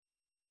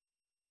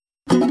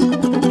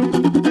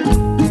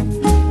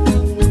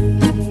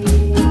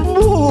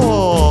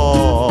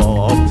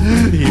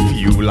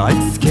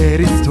like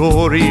scary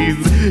stories,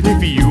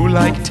 if you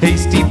like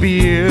tasty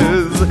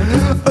beers,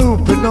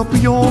 open up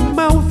your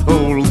mouth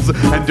holes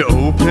and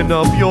open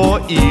up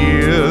your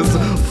ears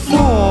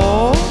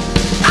for...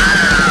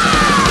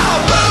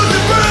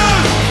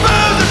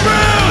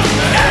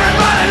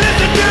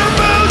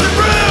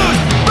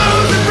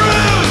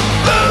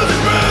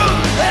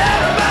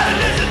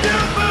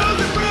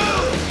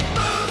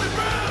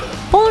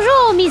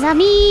 Bonjour, mes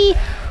amis.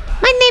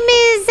 My name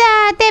is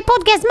the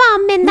podcast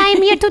mom, and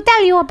I'm here to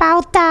tell you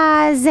about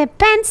the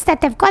pants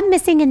that have gone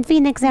missing in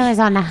Phoenix,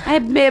 Arizona. A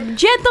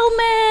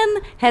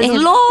gentleman has And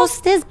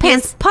lost his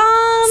pants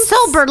pants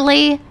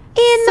soberly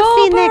in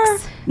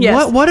Phoenix.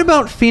 Yes. What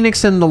about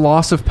Phoenix and the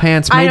loss of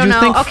pants I made don't you know.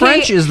 think Okay.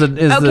 French is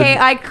the Okay,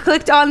 I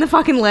clicked on the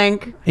fucking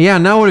link. Yeah,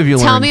 now what have you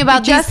learned? Tell me about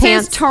these Just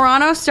says pants.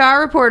 Toronto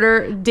Star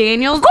reporter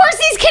Daniel. Of course,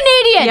 he's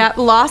Canadian.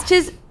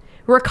 Yeah,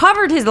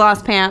 recovered his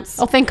lost pants.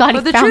 Oh, thank God But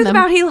he the found truth them.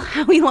 about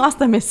how he lost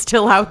them is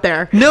still out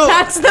there. No.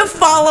 That's the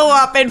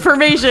follow-up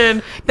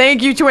information.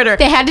 Thank you, Twitter.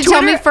 They had to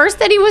tell me first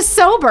that he was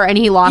sober and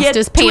he lost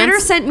his pants. Twitter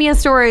sent me a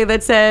story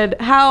that said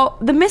how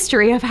the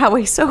mystery of how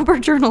a sober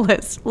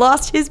journalist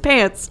lost his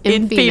pants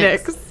in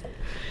Phoenix.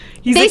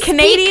 He's They a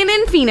Canadian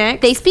in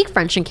Phoenix. They speak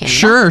French in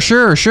Canada.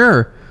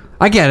 Sure.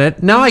 I get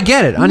it. Now I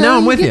get it. Now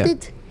I'm with you.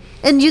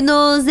 And you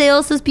know, they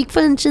also speak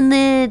French in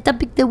the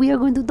topic that we are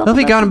going to talk No,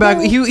 they about got him back.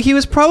 today. He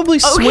was probably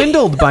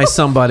swindled by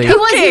somebody He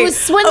was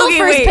swindled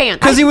for his wait. pants.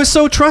 because he was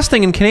so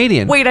trusting in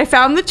Canadian. Wait, I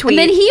found the tweet.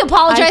 And then he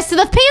apologized to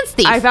the pants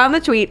thief. I found the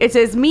tweet. It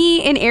says,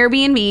 me in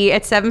Airbnb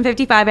at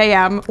 7:55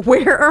 a.m.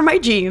 Where are my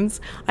jeans?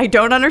 I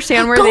don't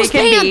understand where Ghost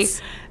they can pants.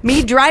 be.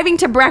 Me driving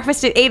to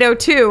breakfast at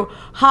 8:02.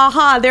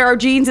 Ha, there are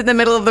jeans in the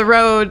middle of the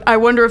road. I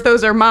wonder if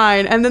those are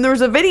mine. And then there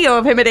was a video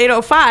of him at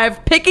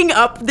 8:05 picking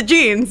up the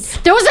jeans.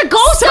 There was a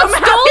ghost that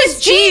Somehow stole his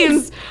his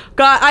jeans.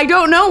 God, I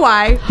don't know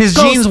why. His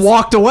jeans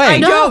walked away. I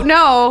don't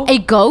know. A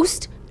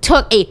ghost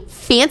took a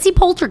fancy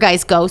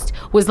poltergeist ghost,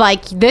 was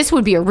like, this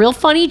would be a real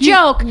funny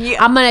joke.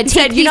 Yeah. I'm going He to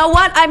take said, you know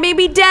what? I may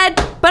be dead,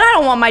 but I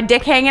don't want my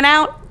dick hanging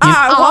out.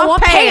 I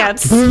want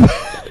pants.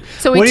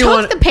 So he What do you took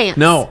want? the pants.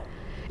 No.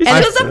 It's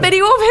just a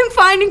video of him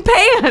finding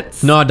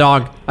pants. No,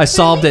 dog. I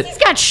solved it. He's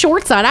got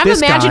shorts on. I'm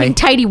This imagining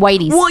guy- tidy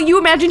whities. Well, you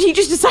imagine he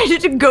just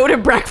decided to go to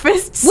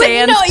breakfast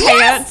sans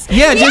pants.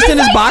 Yeah, just in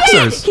his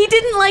boxers. He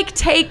didn't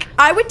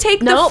I would take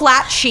the Nope.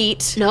 flat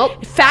sheet.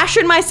 Nope.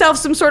 Fashion myself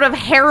some sort of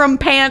hammer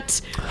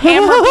pants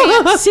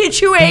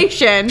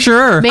situation.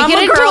 Sure. Make I'm it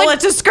a into girl, a-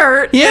 it's a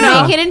skirt. Yeah. You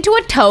know? Make it into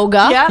a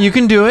toga. Yeah. You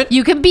can do it.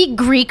 You can be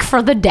Greek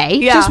for the day.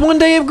 Yeah. Just one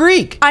day of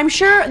Greek. I'm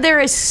sure there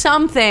is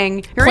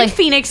something. You're in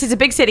Phoenix, it's a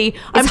big city.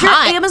 I'm It's sure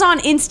hot. Amazon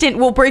Instant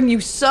will bring you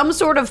some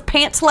sort of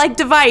pants-like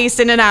device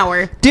in an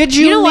hour. Did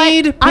you, You know what?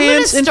 need I'm gonna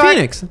pants in start-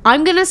 Phoenix?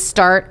 I'm going to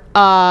start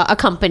a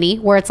company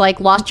where it's like,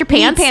 lost your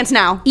pants. pants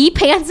now.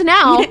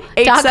 ePantsnow.com.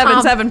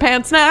 877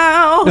 pants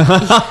now.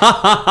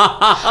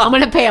 I'm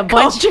going to pay a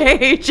Call bunch.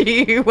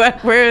 J.G.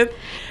 Wentworth.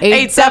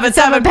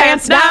 877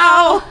 pants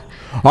now.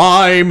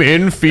 I'm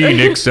in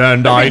Phoenix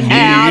and I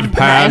have need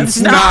pants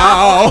pants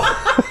now.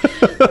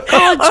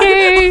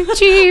 I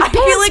I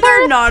feel like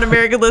our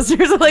non-American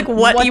listeners are like,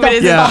 what even the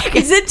is fuck? it?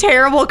 Is it a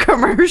terrible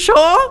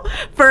commercial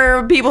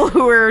for people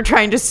who are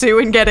trying to sue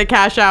and get a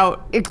cash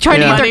out? trying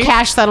to Yeah. get their Money?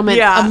 cash settlement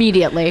Yeah.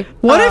 immediately.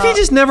 What if he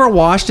just never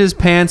washed his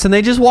pants and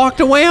they just walked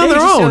away on They their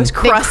just- it own? was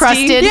crusty.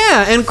 crusted.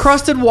 Yeah, and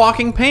crusted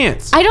walking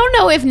pants. I don't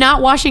know if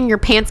not washing your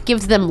pants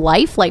gives them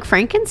life like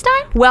Frankenstein.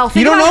 Well,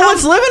 think You don't about know how-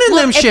 what's living in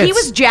look, them If he shits.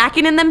 was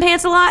jacking in them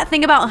pants a lot,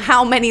 think about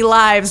how many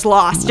lives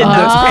lost in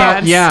those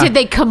pants. yeah. Did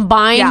they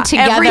combine Yeah,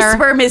 together? every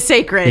sperm is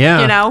sacred,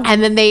 Yeah. you know?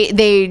 And then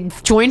they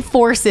joined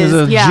forces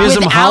There's a jism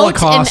without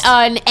holocaust.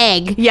 an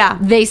egg. Yeah.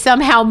 They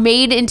somehow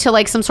made into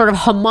like some sort of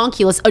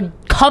homunculus, a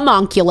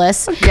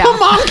homunculus. Yeah.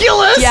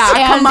 Homunculus? Yeah,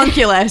 And-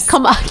 homunculus.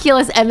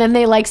 Homunculus, and then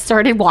they like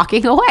started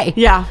walking away.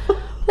 Yeah.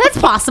 That's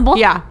possible.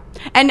 Yeah.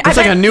 And It's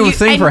like a new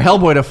thing for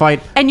Hellboy to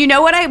fight. And you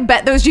know what I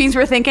bet those jeans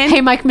were thinking?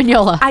 Hey, Mike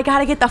Mignola. I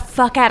gotta get the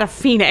fuck out of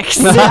Phoenix.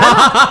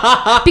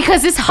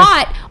 Because it's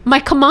hot,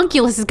 my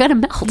homunculus is gonna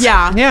melt.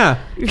 Yeah. Yeah,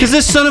 because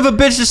this son of a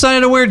bitch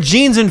decided to wear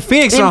jeans in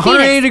Phoenix In at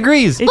 180 Phoenix.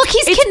 degrees. Look,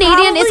 he's It's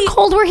Canadian. It's probably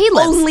cold where he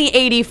lives. Only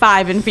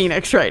 85 in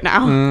Phoenix right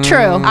now.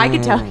 True. I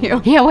can tell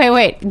you. Yeah,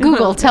 wait.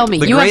 Google, tell me.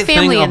 The You great have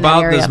family thing in that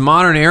about area. this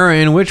modern era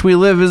in which we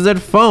live is that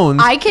phones.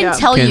 I can Yeah.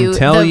 tell Can you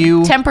tell the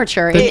you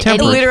temperature. the in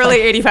temperature. any Literally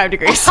place. 85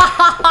 degrees.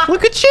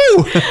 Look at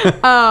you.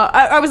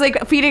 I was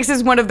like, Phoenix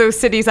is one of those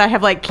cities I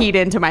have like keyed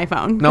into my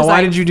phone. Now,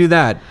 why did you do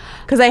that?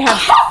 Because I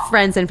have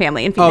friends and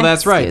family in Phoenix. Oh,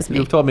 that's right. Excuse me.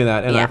 You've told me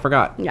that, and Yeah. I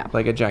forgot. Yeah.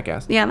 Like a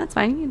jackass. Yeah, that's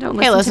fine. You don't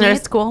listen Hey, to me. listeners.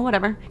 It's cool.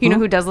 Whatever. You know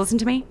who does listen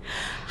to me?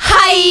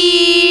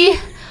 Hi.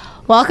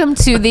 Welcome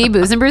to the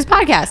Booze and Brews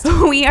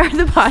podcast. We are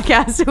the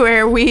podcast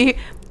where we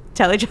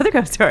tell each other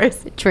ghost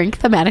stories Drink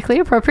thematically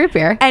appropriate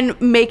beer. and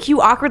make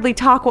you awkwardly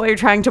talk while you're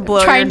trying to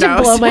blow Trying your to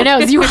nose. blow my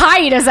nose. You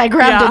hide as I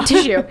grabbed Yeah. a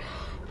tissue.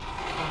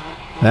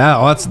 That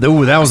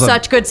was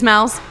Such good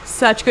smells,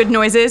 such good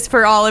noises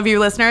for all of you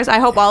listeners. I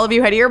hope all of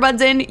you had earbuds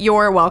in.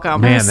 You're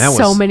welcome. Man, that was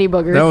so many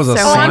boogers. That was a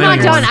So Oh, I'm not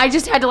slimy done. one. I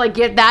just had to like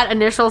get that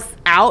initial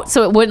out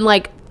so it wouldn't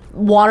like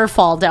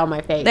waterfall down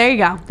my face. There you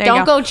go.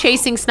 Don't go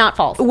chasing snot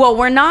falls. Well,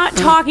 we're not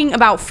talking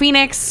about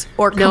Phoenix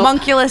or Nope.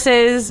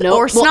 homunculuses Nope.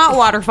 or snot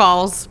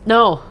waterfalls.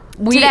 No.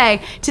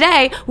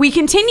 Today, we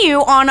continue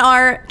on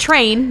our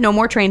train. No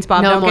more trains,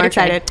 Bob. No Don't more get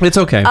excited. It's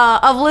okay.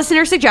 Of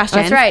listener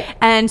suggestions. That's right.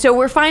 And so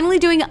we're finally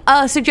doing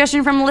a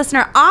suggestion from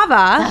listener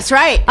Ava. That's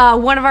right.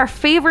 One of our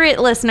favorite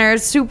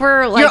listeners.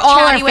 Super like You're all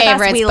our chatty with us.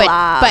 favorites, We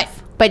love.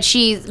 but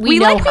we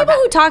know like her people back.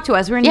 who talk to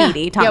us. We're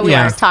needy. Talk to we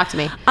us. are. Talk to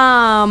me.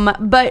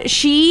 But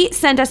she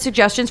sent us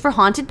suggestions for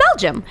Haunted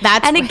Belgium.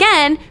 That's right.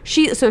 again,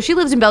 she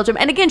lives in Belgium,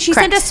 and again, she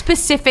Correct. sent us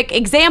specific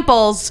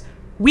examples.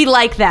 We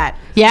like that.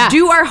 Yeah.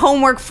 Do our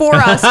homework for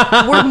us.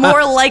 We're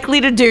more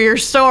likely to do your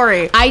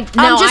story. I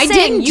saying,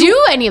 didn't do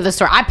any of the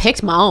story. I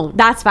picked my own.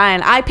 That's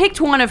fine. I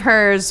picked one of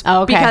hers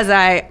Oh, okay.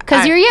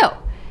 because you're you.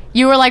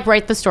 You were like,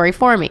 write the story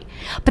for me.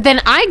 But then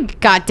I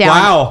got down.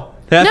 Wow.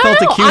 That No,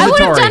 felt no, I accusatory.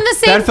 would've done the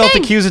same That felt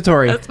thing.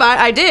 accusatory. That's fine.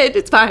 I did.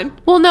 It's fine.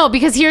 Well, no,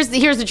 because here's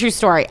the true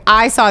story.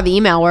 I saw the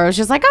email where it was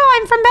just like, oh,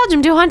 I'm from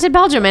Belgium, do Haunted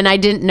Belgium. And I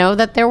didn't know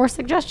that there were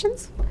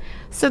suggestions.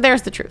 So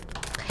there's the truth.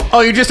 Oh,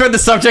 you just read the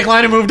subject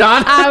line and moved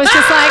on? I was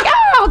just like,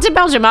 oh, Haunted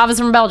Belgium. I was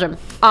from Belgium.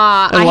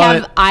 love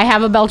it. I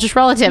have a Belgish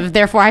relative.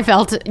 Therefore, I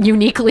felt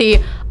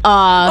uniquely...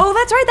 Oh,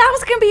 that's right. That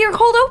was going to be your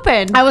cold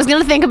open. I was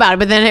going to think about it,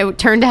 but then it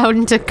turned out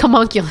into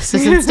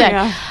homunculuses instead.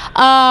 Yeah.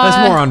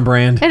 That's more on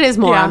brand. It is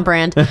more Yeah. on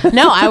brand.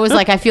 No, I was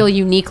like, I feel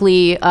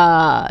uniquely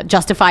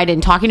justified in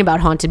talking about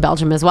Haunted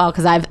Belgium as well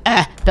because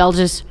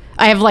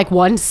I have like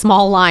one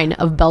small line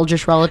of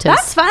Belgish relatives.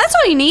 That's fine. That's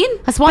all you need.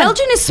 That's one.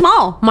 Belgium is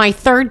small. My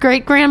third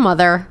great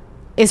grandmother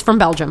is from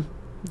Belgium.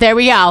 There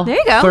we go. There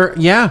you go.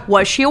 Yeah.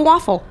 Was she a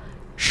waffle?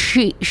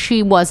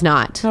 She was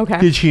not. Okay.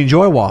 Did she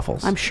enjoy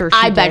waffles? I'm sure she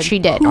I did. bet she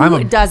did.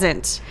 Who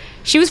doesn't?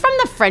 She was from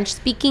the French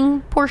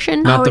speaking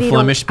portion. Not the I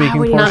Flemish speaking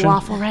would eat a portion.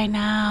 waffle right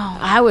now.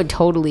 I would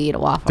totally eat a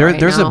waffle.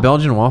 There's now. a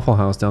Belgian Waffle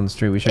House down the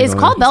street. We should It's go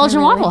called there.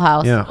 Belgian Waffle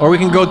House. Yeah. Or we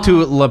can go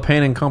to Le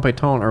Pain and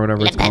Compétent or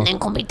whatever it's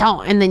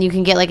called. And then you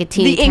can get like a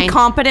teeny The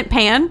incompetent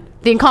pan.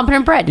 the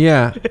incompetent bread.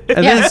 Yeah.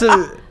 And Yeah.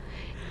 then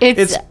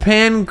It's it's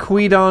pan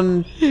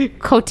cuidon.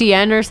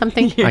 Cotien or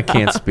something. I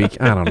can't speak.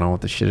 I don't know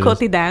what the shit is.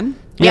 Cotidian.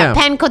 Yeah,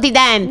 pan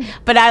quotidien.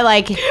 But I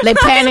like le pan and Le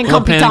pain and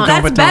competent. That's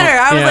Competent. better.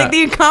 I was Yeah. like,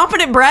 the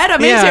incompetent bread?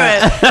 I'm Yeah.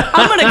 into it.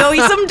 I'm going to go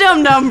eat some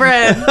dum-dum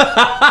bread.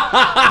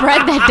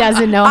 Bread that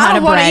doesn't know I how to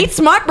don't want to bread. eat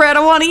smart bread. I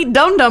want to eat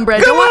dum-dum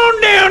bread. Come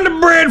on down to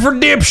bread for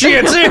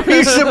dipshits. Give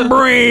me some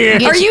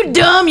bread. Are you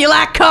dumb? You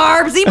like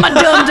carbs? Eat my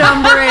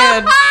dum-dum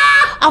bread.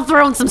 I'll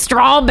throw in some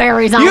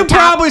strawberries on You top.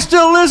 probably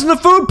still listen to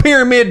Food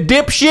Pyramid,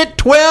 dipshit.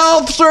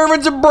 12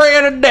 servings of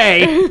bread a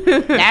day.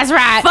 That's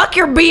right. Fuck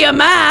your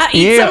BMI.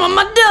 Eat Yeah. some of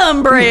my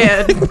dumb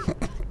bread.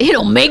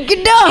 It'll make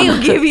you dumb.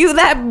 It'll give you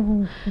that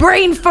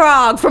brain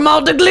fog from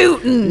all the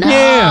gluten.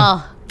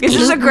 Yeah. This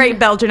is a great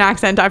Belgian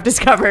accent I've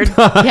discovered.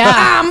 Yeah.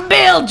 I'm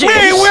Belgian.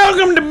 Hey,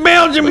 welcome to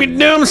Belgium, you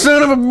dumb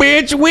son of a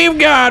bitch. We've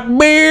got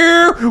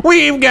beer.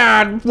 We've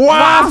got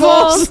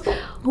waffles.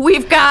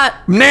 We've got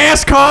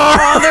NASCAR.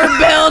 other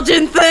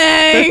Belgian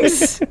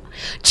things.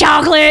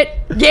 Chocolate.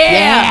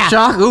 Yeah.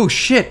 Shock. Oh,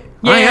 shit.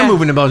 I Yeah. am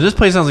moving to Belgium. This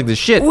place sounds like the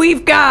shit.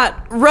 We've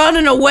got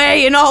running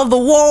away in all the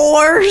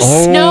wars.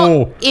 Oh.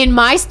 No, in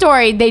my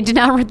story, they did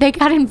not. They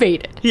got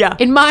invaded. Yeah.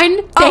 In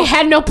mine, they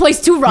had no place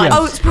to run.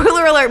 Oh,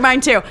 spoiler alert,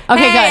 mine too.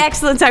 Okay, hey, good.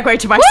 excellent segue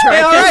to my Woo, story.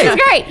 all this right. is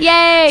great.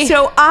 Yay.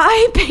 So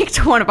I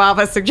picked one of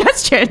Ava's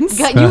suggestions.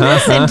 you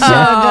listened to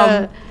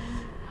the...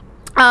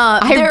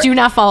 I there- do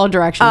not follow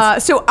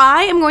directions. So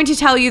I am going to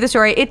tell you the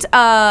story. It's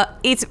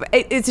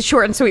a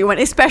short and sweet one,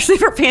 especially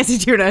for Fancy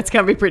Tuna. It's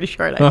gonna be pretty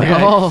short. I think.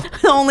 Oh.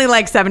 Only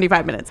like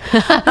 75 minutes.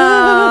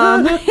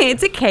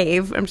 It's a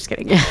cave. I'm just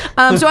kidding. So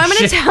I'm going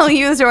to tell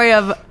you the story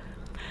of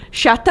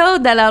Chateau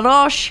de la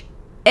Roche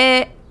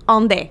et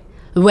Andé.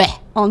 Ouais.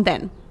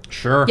 Anden.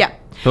 Sure. Yeah.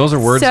 Those are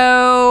words.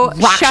 So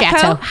Rock Chateau,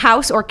 chateau.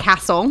 house or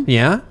castle.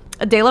 yeah?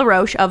 De la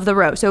Roche of the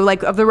Roche. So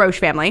like of the Roche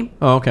family.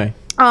 Oh, okay.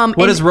 What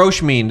What does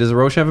Roche mean? Does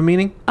Roche have a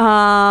meaning?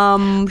 Ball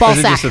Or is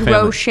it just sack. a family?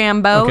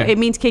 Rochambeau. Okay. It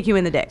means kick you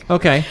in the dick.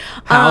 Okay.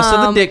 House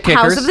of the Dick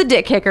Kickers. House of the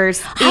Dick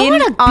Kickers. I in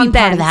wanna be Anden.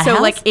 part of that So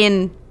house. like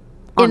in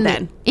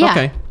Anden. Yeah.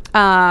 Okay.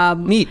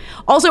 Neat.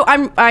 Also,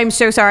 I'm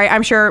so sorry.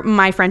 I'm sure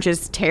my French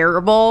is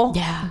terrible.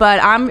 Yeah. But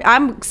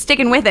I'm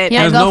sticking with it.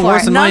 Yeah, There's go no for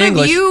worse it. than None my of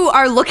English. you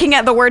are looking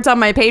at the words on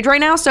my page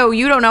right now, so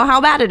you don't know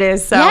how bad it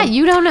is. So Yeah,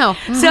 you don't know.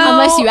 So-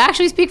 Unless you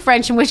actually speak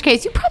French, in which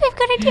case you probably have a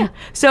good idea.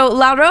 So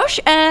La Roche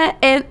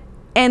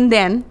and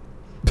then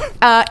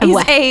what?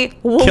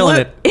 Killing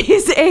it.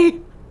 is a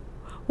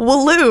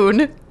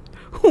Walloon,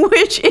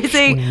 which is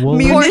a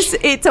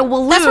it's a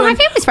Walloon. That's where my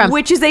family's from.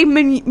 Which is a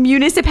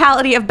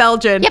municipality of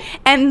Belgium. Yep.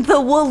 And the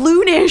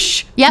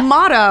Walloonish Yep.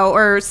 motto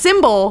or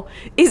symbol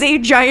is a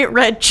giant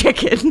red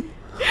chicken.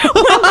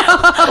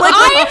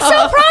 I am so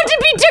proud to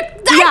be.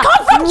 I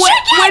come from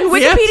chicken.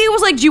 When Wikipedia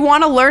was like, "Do you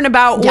want to learn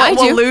about Yeah, I what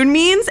do. Walloon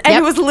means?" and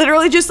Yep. it was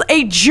literally just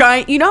a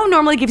giant. You know, how it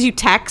normally gives you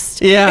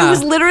text. Yeah. it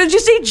was literally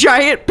just a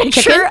giant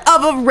picture Chicken?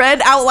 of a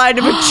red outline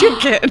of a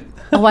chicken.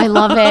 Oh, I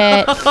love it.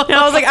 And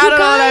I was like, I don't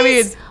know what that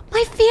means.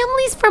 My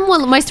family's from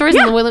Woodland. My story's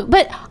in the Woodland,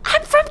 but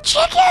I'm from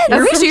Chicken.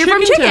 Okay, so you're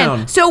from Chicken Chicken.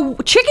 Town. So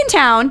Chicken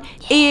Town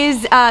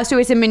is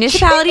it's a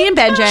municipality in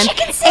Chicken Town, Belgium,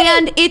 Chicken City.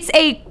 and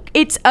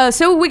it's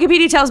so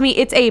Wikipedia tells me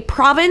it's a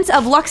province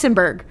of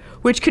Luxembourg,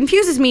 which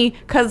confuses me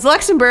because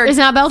Luxembourg It's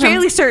not Belgium.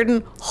 fairly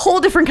certain,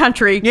 whole different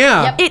country.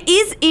 Yeah. It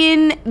is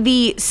in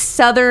the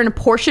southern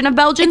portion of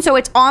Belgium, so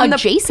it's on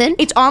adjacent.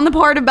 It's on the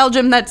part of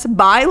Belgium that's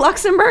by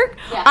Luxembourg.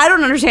 Yeah. I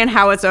don't understand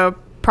how it's a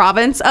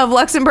province of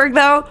Luxembourg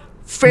though.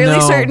 Fairly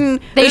No. certain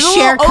They there's a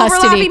share little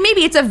custody. overlapping.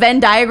 Maybe it's a Venn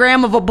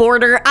diagram of a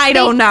border. I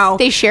don't know.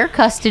 They share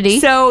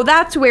custody. So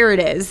that's where it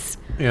is.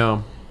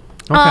 Yeah.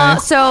 Okay.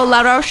 So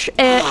La Roche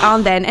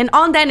Anden, and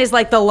Anden is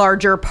like the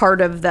larger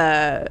part of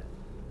the,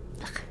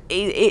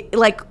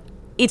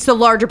 it's the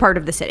larger part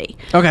of the city.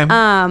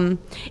 Okay.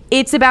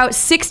 It's about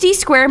 60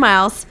 square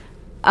miles.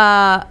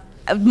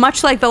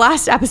 Much like the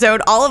last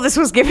episode, all of this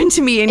was given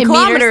to me in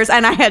kilometers, meters?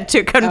 and I had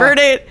to convert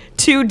it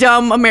to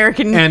dumb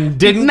American and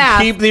didn't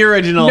math. keep the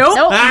original.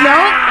 Nope.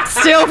 Ah!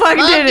 Nope. Still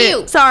fucking Fuck did it.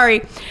 you.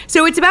 Sorry.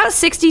 So it's about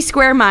 60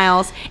 square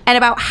miles, and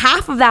about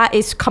half of that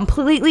is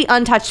completely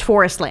untouched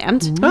forest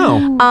land.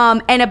 Oh.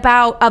 And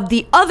about of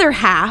the other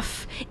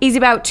half is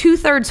about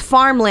 2/3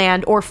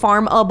 farmland or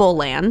farmable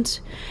land,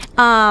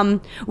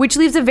 which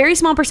leaves a very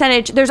small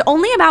percentage. There's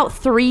only about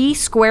 3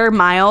 square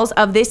miles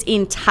of this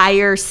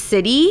entire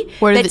city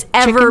Where do that's the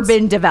ever chickens-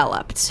 been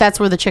developed. That's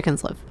where the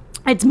chickens live.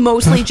 It's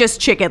mostly just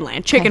chicken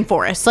land, chicken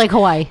forest. It's like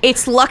Hawaii.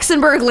 It's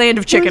Luxembourg land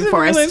of chicken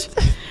forest.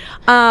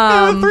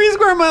 Yeah, 3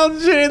 square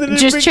miles that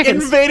just is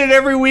chickens. invaded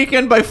every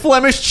weekend by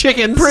Flemish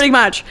chickens. Pretty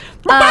much.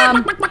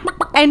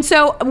 And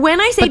so when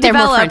I say But they're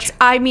more developed, French.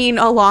 I mean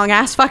a long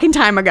ass fucking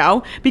time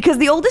ago, because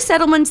the oldest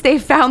settlements they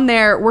found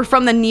there were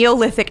from the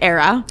Neolithic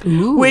era,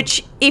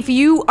 which, if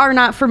you are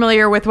not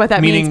familiar with what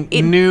that Meaning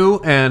means, new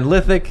and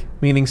lithic,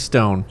 meaning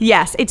stone.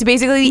 yes, it's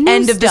basically the New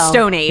end of the stone.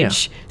 Stone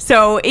Age.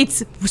 So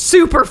it's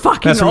super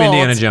fucking That's from old.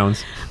 Indiana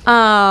Jones.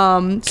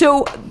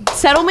 So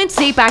settlements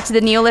date back to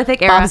the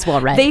Neolithic era. Bob's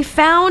well read. They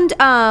found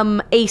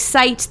a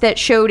site that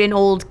showed an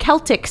old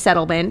Celtic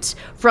settlement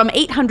from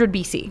 800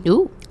 BC.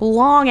 Ooh.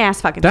 Long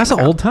ass fucking That's time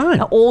an ago. old time.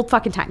 An old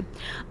fucking time.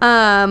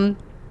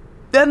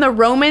 Then the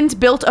Romans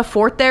built a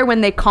fort there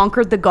when they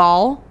conquered the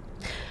Gaul.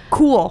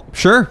 Cool.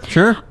 Sure.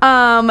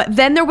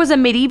 Then there was a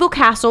medieval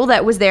castle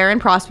that was there and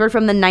prospered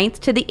from the 9th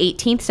to the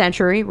 18th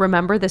century.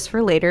 Remember this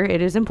for later.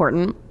 It is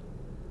important.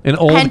 An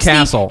old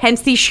castle.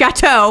 Hence the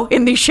chateau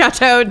in the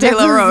Chateau de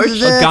la Roche.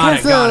 Got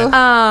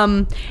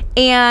it.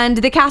 And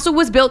the castle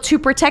was built to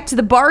protect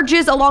the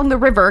barges along the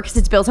river because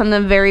it's built on the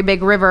very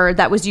big river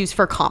that was used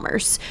for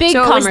commerce. Big so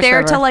it was commerce there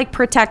river. to like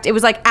protect. It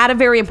was like at a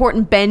very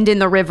important bend in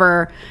the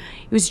river.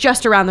 It was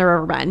just around the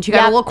river bend. You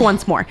got to Yep. look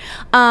once more.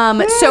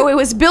 So it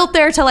was built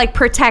there to like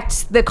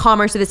protect the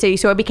commerce of the city.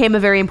 So it became a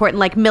very important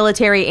like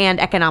military and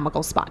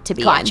economical spot to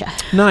be Gotcha.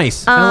 in.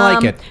 Nice. I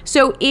like it.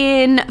 So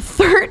in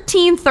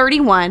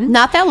 1331,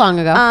 Not that long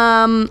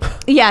ago.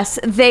 yes,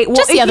 they well,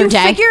 Just the if other you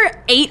day.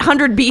 figure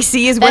 800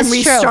 BC is when That's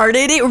we true.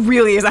 started. It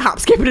really is a hop,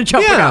 skip, and a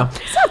jump Yeah. ago.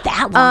 It's not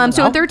that long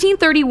So in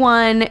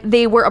 1331,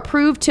 they were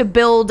approved to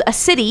build a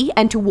city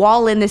and to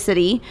wall in the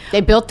city. They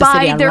built the by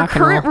city on their rock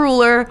and current roll.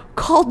 ruler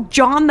called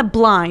John the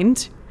Blind.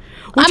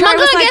 which I'm not I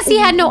was gonna guess he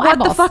had no What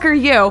the eyeballs. fuck are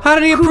you? How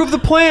did he approve the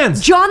plans?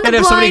 John the and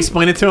have somebody Blind-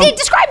 explain it to him? They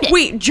described it.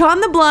 Wait,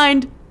 John the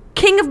Blind,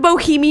 King of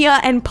Bohemia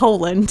and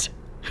Poland.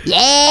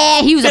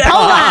 Yeah, he was a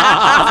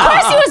Polak. Of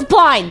course he was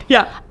blind.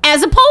 Yeah.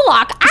 As a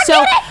Polak. I So-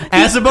 get it.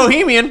 As a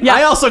Bohemian, Yeah.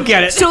 I also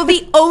get it. So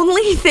the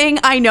only thing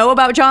I know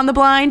about John the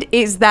Blind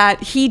is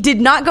that he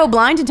did not go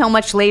blind until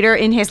much later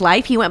in his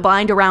life. He went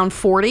blind around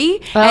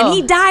 40, and Oh.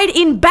 he died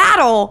in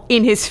battle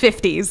in his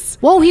 50s.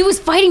 Whoa, he was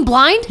fighting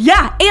blind?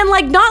 Yeah, and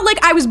like not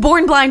like I was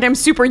born blind, I'm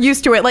super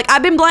used to it. Like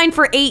I've been blind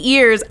for 8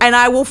 years and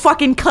I will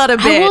fucking cut a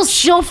bitch. I will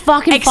still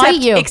fucking fight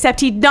you.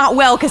 Except he not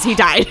well because he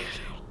died.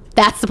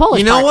 That's the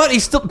Polish you know part. what?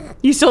 He's still.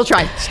 You still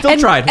tried. Still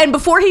tried. And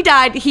before he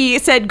died, he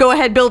said, "Go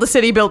ahead, build a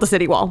city wall."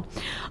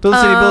 Build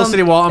a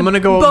city wall. I'm gonna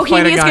go fight a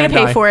Bohemia's guy gonna and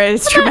pay die. for it.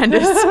 It's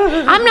tremendous.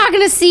 I'm not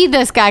going to see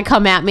this guy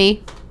come at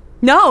me.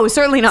 No,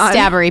 certainly not.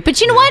 Stabbery. But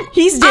you know what?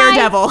 He's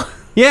Daredevil.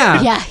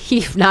 Yeah. Yeah,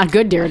 he's not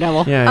good,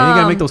 Daredevil. Yeah. You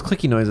gotta make those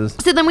clicky noises.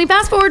 So then we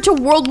fast forward to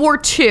World War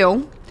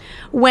II,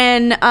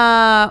 when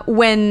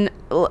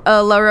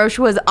La Roche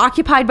was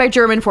occupied by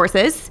German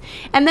forces,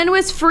 and then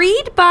was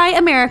freed by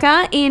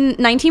America in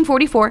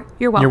 1944.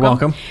 You're welcome. You're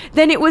welcome.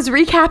 Then it was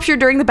recaptured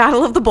during the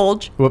Battle of the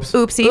Bulge. Whoops.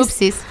 Oopsies.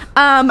 Oopsies.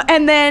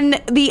 And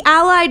then the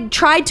Allied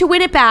tried to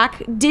win it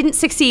back, didn't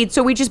succeed,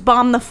 so we just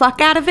bombed the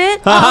fuck out of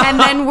it, and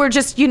then we're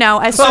just,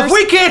 as So if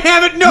we can't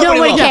have it, nobody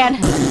Nobody will.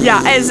 can.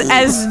 yeah, as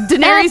Daenerys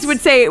That's-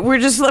 would say, we're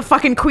just the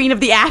fucking queen of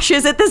the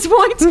ashes at this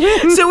point.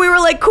 So we were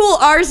like, cool,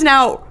 ours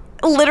now.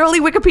 Literally,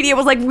 Wikipedia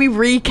was like, we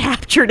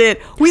recaptured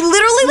it. We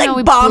literally No,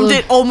 we bombed blew-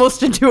 it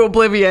almost into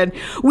oblivion.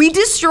 We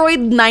destroyed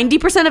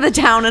 90% of the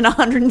town and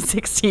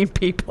 116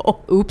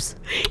 people Oops.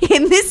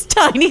 in this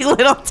tiny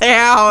little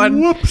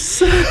town. Whoops.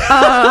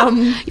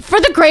 For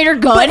the greater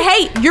good. But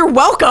hey, you're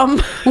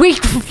welcome. we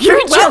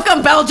You're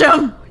welcome,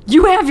 Belgium.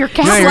 You have your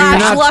castle. you're Slash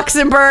not-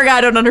 Luxembourg.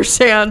 I don't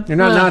understand. You're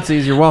not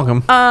Nazis. You're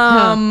welcome.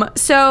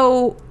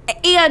 So,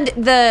 and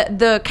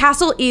the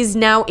castle is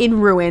now in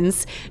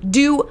ruins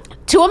due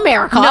To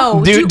America.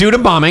 no due to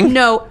bombing.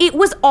 No, it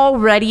was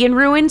already in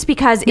ruins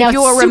because Yeah, if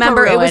you'll super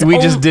remember, it was ruined.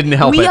 We just didn't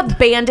help we it.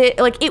 abandoned,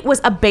 like it was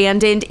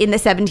abandoned in the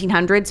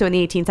 1700s, so in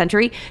the 18th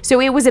century. So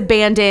it was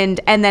abandoned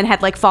and then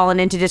had like fallen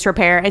into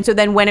disrepair. And so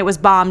then when it was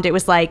bombed, it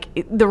was like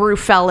the roof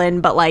fell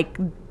in, but like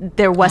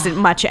there wasn't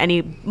much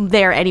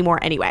there anymore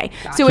anyway.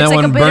 So That it's like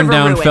one a bit burned of a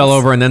down, ruins. fell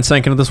over, and then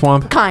sank into the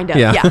swamp. Kind of,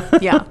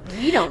 yeah.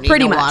 You don't need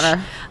Pretty no much.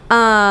 water.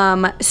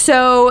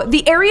 So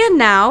the area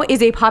now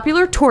is a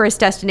popular tourist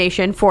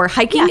destination for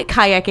hiking,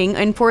 kayaking,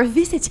 and for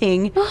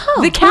visiting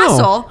the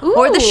castle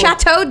or the Ooh.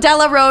 Chateau de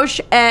la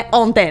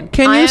Roche-Ontaine.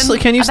 Can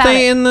you about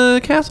stay it. in the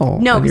castle?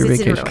 No, on your 'cause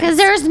it's in vacation? ruins. Because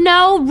there's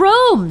no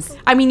rooms.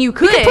 I mean, you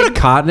could. You can put a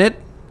cot in it.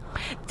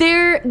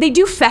 They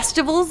do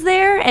festivals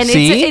there, and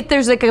See?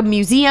 there's like a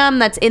museum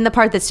that's in the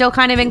part that's still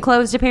kind of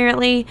enclosed,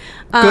 apparently.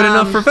 Good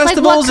enough for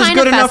festivals is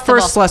good enough for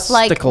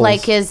celesticals.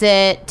 Like, is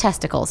it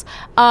testicles?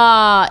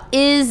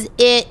 Is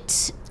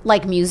it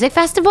like music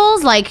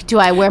festivals? Like, do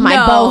I wear my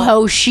No.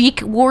 boho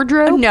chic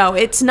wardrobe? No,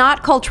 it's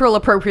not cultural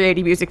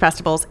appropriating music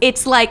festivals.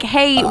 It's like,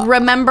 hey,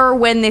 remember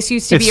when this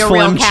used to be It's a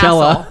real Flemcella.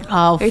 castle?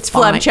 Oh, It's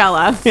fine.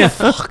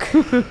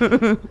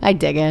 Flemcella. I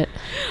dig it.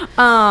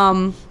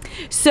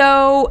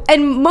 So,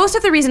 and most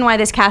of the reason why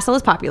this castle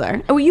is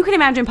popular, well, you can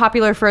imagine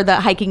popular for the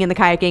hiking and the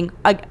kayaking,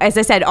 as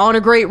I said, on a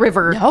great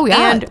river. Oh,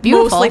 yeah, and it's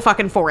beautiful. mostly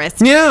fucking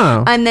forest.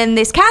 Yeah. And then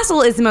this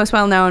castle is the most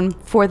well known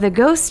for the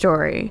ghost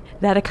story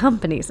that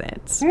accompanies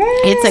it. It's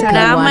a So good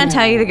now I'm one. going to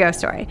tell you the ghost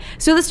story.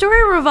 So the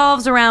story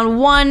revolves around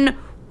one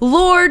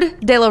Lord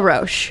de la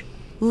Roche,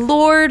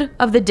 Lord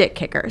of the Dick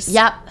Kickers.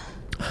 Yep.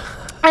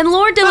 And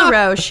Lord de la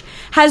Roche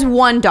has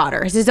one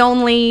daughter, his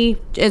only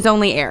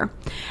heir.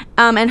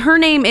 And her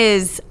name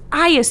is,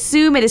 I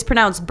assume it is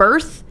pronounced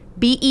Berthe,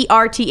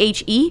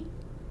 Berthe,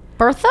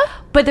 Bertha?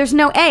 but there's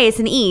no A, it's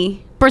an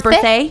E.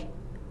 Birthday?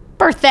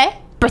 Birthday?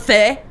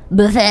 Berthe.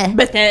 Bertha.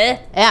 Berthe.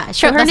 Yeah,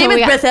 sure. Her that's name what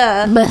is we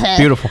got. Berthe. Bertha.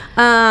 Beautiful.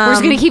 We're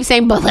just going to keep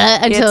saying Bertha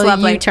until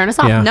lovely. you turn us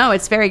off. Yeah. No,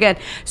 it's very good.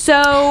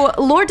 So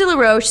Lord de la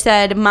Roche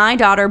said, my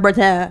daughter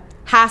Berthe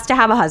has to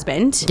have a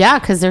husband. Yeah,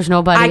 because there's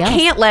nobody I else.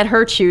 can't let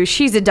her choose.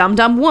 She's a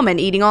dum-dum woman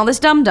eating all this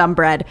dum-dum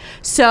bread.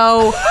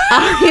 So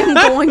I am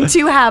going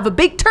to have a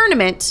big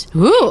tournament.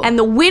 Ooh. And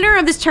the winner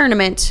of this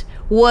tournament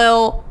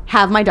will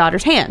have my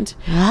daughter's hand.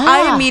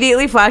 I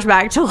immediately flash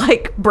back to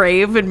like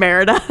Brave and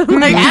Merida.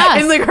 Like,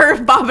 Yes. and like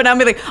her bobbing out and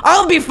be like,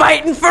 I'll be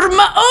fighting for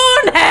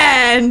my own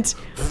hand.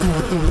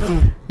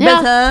 Yeah.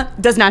 Bertha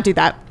does not do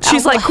that.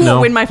 She's like, cool,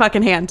 No. win my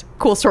fucking hand.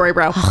 Cool story,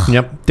 bro.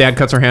 Yep. Dad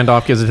cuts her hand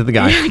off, gives it to the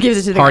guy. Gives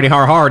it to the Hardy guy.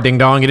 har har, ding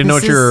dong. You didn't know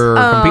what This you're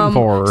is, competing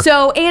for.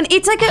 So, and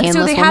it's like, so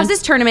Handless they have woman.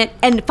 this tournament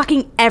and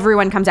fucking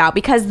everyone comes out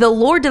because the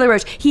Lord de la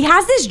Roche, he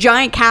has this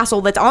giant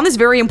castle that's on this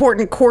very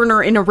important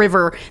corner in a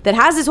river that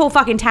has this whole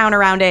fucking town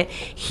around it.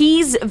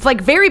 He's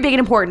like very big and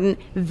important,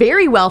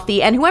 very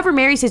wealthy, and whoever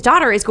marries his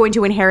daughter is going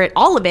to inherit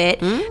all of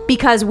it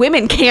because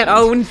women can't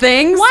own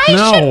things. Why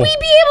No. should we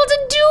be able to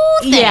do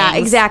things? Yeah,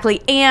 exactly.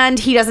 And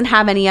he doesn't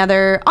have any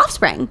other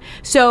offspring.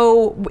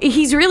 So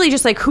he's really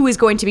just like, who is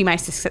going to be my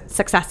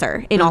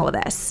successor in all of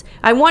this?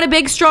 I want a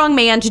big, strong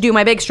man to do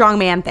my big, strong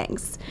man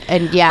things.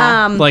 And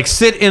yeah. Like,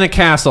 sit in a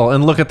castle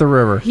and look at the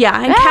river.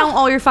 Yeah, and count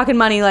all your fucking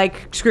money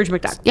like Scrooge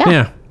McDuck. yeah.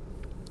 Yeah.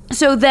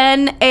 So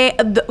then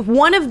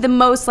one of the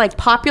most like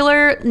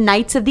popular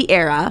knights of the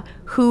era,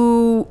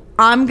 who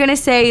I'm going to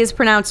say is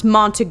pronounced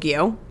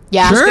Montague.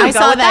 Yeah, Sure. I Go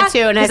saw with that too,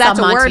 and I 'cause saw that's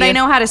a word Montague. I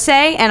know how to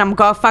say, and I'm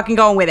fucking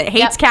going with it.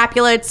 Hates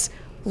Capulets,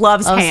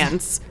 loves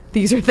hands.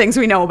 These are things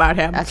we know about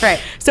him. That's right.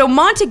 So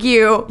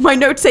Montague, my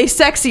notes say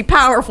sexy,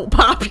 powerful,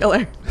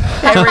 popular.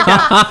 There we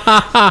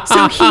go.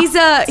 So he's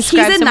a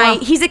Describes him knight. well.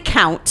 He's a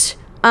count.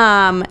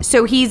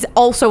 So he's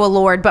also a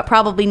lord, but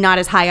probably not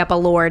as high up a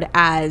lord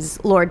as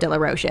Lord de la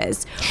Roche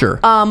is. Sure.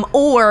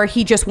 Or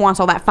he just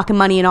wants all that fucking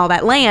money and all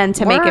that land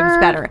to make him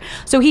Word. better.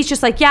 So he's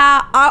just like,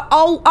 yeah,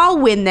 I'll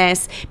win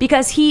this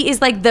because he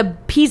is like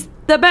he's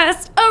the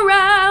best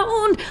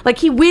around. Like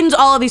he wins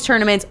all of these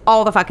tournaments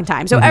all the fucking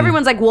time. So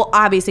everyone's like, well,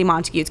 obviously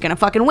Montague's gonna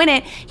fucking win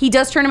it. He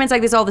does tournaments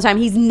like this all the time.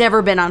 He's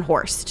never been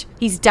unhorsed.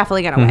 He's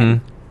definitely gonna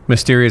win.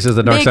 Mysterious as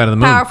the dark Big, side of the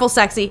moon. powerful,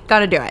 sexy,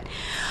 gotta do it.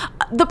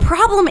 The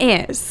problem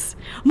is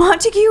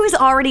Montague is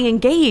already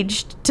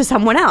engaged to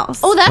someone else.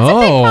 Oh, that's a big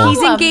Oh. problem.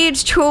 He's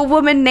engaged to a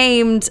woman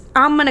named,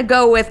 I'm gonna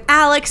go with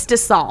Alex de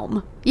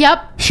Salm.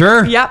 Yep.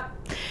 Sure. Yep.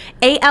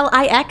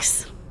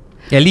 Alix.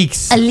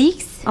 Elix.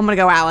 Elise? I'm gonna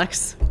go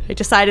Alex. I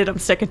decided I'm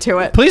sticking to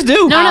it. Please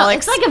do. No,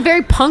 Alex. it's like a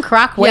very punk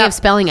rock way Yep. of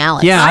spelling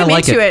Alex. Yeah, I I'm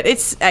like into it.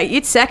 it.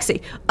 It's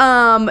sexy.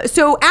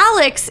 So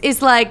Alex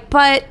is like,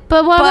 but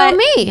But what about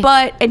me?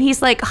 But and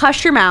he's like,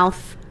 hush your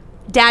mouth.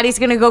 Daddy's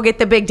gonna go get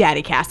the Big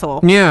Daddy castle.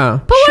 Yeah.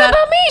 But what Shut-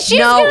 about me? She's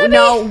no, gonna be...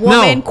 no,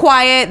 woman, No.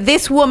 quiet.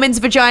 This woman's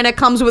vagina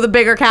comes with a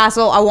bigger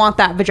castle. I want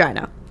that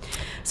vagina.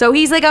 So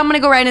he's like, I'm gonna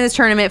go right in this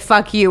tournament.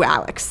 Fuck you,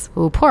 Alex.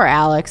 Ooh, poor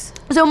Alex.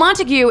 So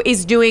Montague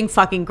is doing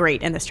fucking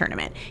great in this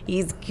tournament.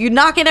 He's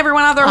knocking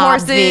everyone off their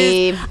horses.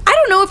 Babe. I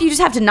don't know if you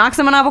just have to knock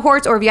someone off a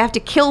horse or if you have to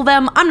kill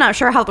them. I'm not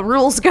sure how the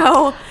rules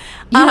go.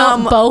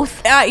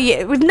 Both.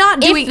 Yeah,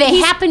 not doing. If they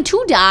happen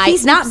to die,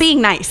 He's not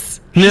being nice.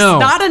 No. He's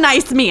not a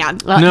nice man.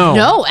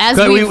 No,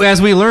 as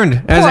we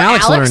learned, as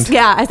Alex learned.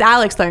 Yeah, as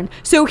Alex learned.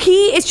 So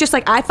he is just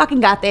like, I fucking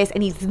got this,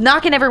 and he's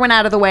knocking everyone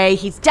out of the way.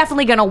 He's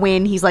definitely gonna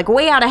win. He's like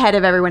way out ahead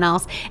of everyone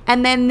else.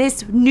 And then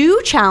this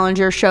new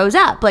challenger shows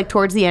up, like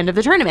towards the end of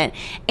the tournament,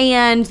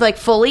 and like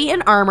fully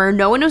in armor.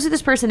 No one knows who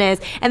this person is,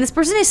 and this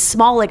person is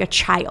small, like a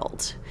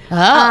child.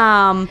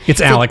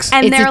 It's Alex.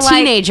 And It's they're a like,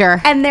 teenager.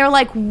 And they're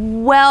like,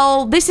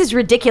 well, this is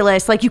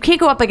ridiculous. Like, you can't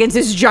go up against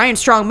this giant,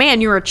 strong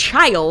man. You're a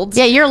child.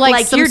 Yeah, you're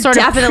like some you're sort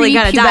of definitely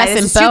gonna die.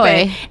 This is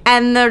prepubescent stupid.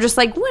 And they're just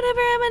like, whatever,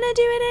 I'm gonna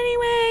do it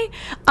anyway.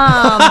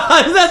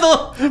 Is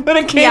that but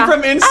it came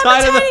from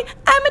inside of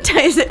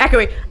the... Is it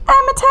echoing?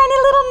 I'm a tiny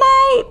little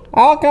knight.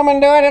 I'll come and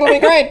do it. It'll be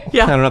great.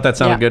 Yeah. I don't know if that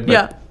sounded good, but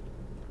Yeah.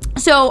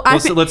 So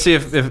let's see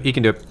if he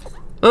can do it.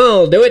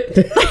 I'll do it.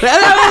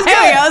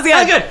 That was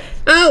good.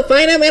 I'll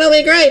fight him. It'll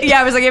be great.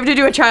 Yeah, I was like, you have to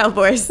do a child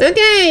voice.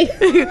 Okay.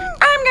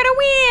 I'm gonna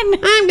win.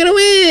 I'm gonna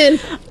win.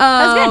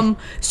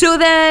 So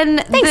then,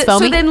 Thanks, so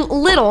Foamy. then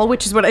Little,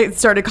 which is what I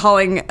started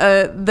calling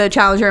the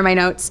challenger in my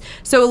notes.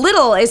 So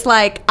Little is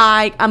like,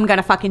 I'm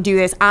gonna fucking do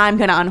this. I'm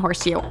gonna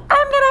unhorse you. I'm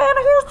gonna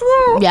unhorse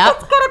you. Yep.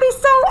 It's gonna be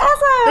so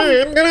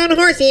awesome. I'm gonna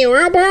unhorse you.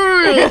 Oh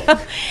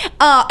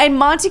boy. And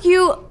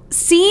Montague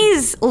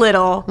sees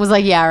Little. was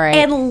like, yeah, right.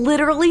 And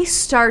literally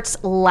starts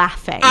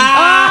laughing.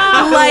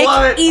 love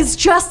Like, it. he's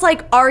just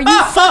like, are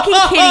you fucking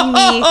kidding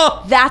me?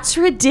 That's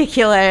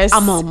ridiculous.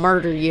 I'm gonna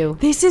murder you.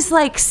 This is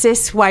like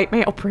cis white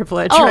male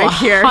privilege Oh, right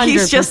here.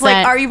 He's just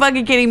like, 100%. are you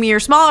fucking kidding me? You're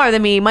smaller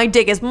than me. My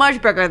dick is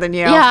much bigger than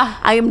you. Yeah.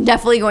 I am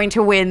definitely going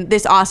to win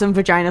this awesome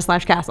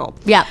vagina/castle.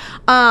 Yeah.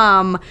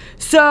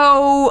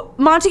 So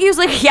Montague's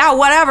like, yeah,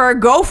 whatever.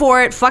 Go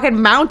for it.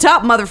 Fucking mount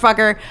up,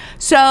 motherfucker.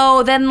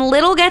 So then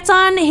Little gets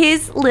on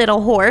his little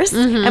horse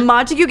and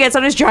Montague gets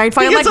on his giant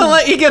fucking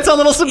He gets on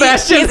little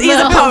Sebastian. He's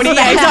a pony.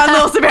 Yeah, he's on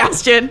little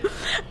Sebastian.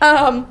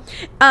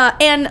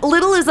 And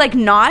Little is like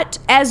not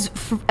as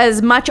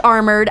much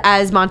armored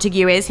as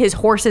Montague is. His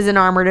horse isn't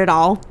armored at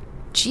all.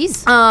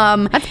 Jeez.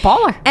 That's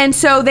baller. And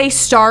so they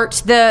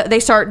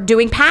start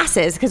doing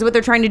passes because what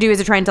they're trying to do is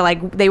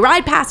they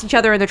ride past each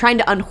other and they're trying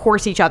to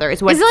unhorse each other.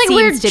 Is what Is it like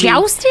seems weird to be.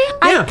 jousting?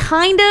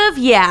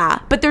 Yeah.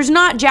 But there's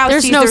not jousting.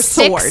 There's no there's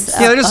sticks. swords.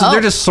 Yeah,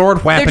 they're just sword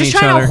They're whapping just each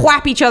trying other. to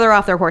whap each other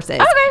off their horses.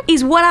 Okay.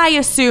 Is what I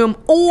assume,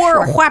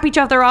 or whap each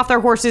other off their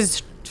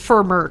horses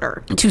for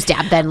murder. To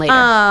stab then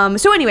later.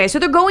 So anyway, so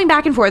they're going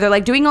back and forth. They're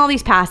like doing all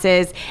these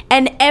passes,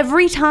 and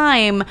every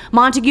time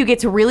Montague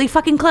gets really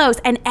fucking close,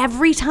 and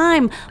every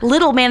time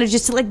Little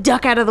manages to like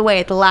duck out of the way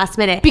at the last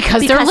minute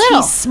Because they're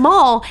little. He's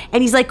small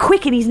and he's like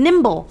quick and he's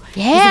nimble.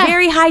 Yeah. He's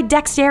very high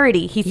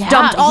dexterity. He's Yeah,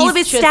 dumped all he's of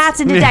his just- stats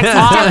into dex.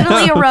 He's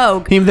definitely a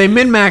rogue. They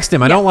min-maxed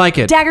him. I don't like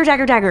it. Dagger.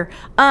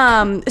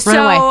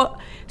 away.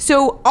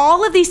 So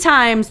all of these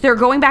times they're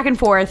going back and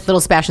forth.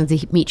 Little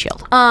Sebastian's meat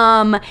shield.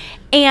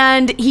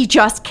 And he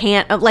just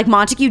can't, like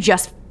Montague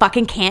just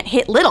fucking can't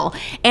hit Little.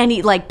 And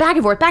he like back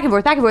and forth.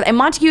 And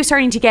Montague is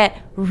starting to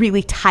get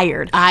really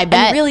tired. I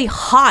bet. And really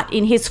hot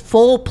in his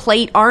full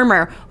plate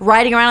armor,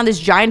 riding around on this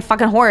giant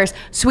fucking horse,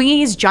 swinging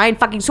his giant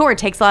fucking sword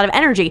takes a lot of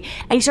energy.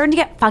 And he's starting to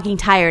get fucking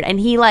tired. And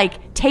he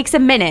like takes a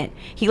minute.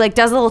 He like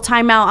does a little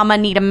timeout. I'm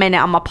gonna need a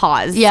minute. I'm gonna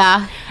pause.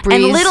 Yeah. And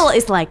Breeze. Little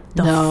is like,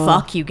 the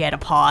fuck you get a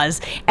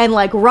pause. And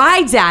like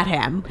rides at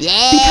him.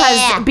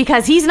 Yeah.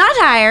 Because he's not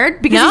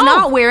tired. Because he's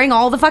not wearing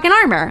all the fucking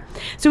armor.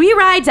 So he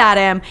rides at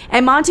him,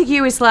 and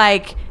Montague is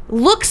like,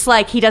 looks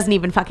like he doesn't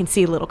even fucking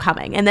see Little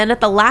coming. And then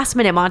at the last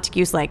minute,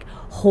 Montague's like,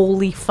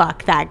 holy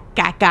fuck, that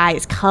guy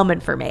is coming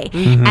for me.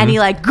 And he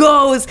like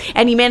goes,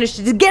 and he manages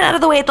to get out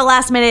of the way at the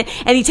last minute,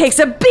 and he takes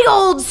a big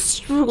old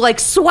like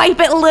swipe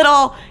at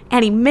Little,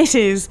 and he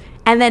misses.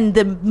 And then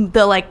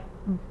the like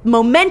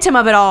momentum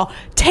of it all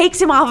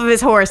takes him off of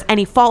his horse, and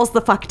he falls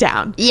the fuck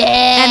down. Yeah.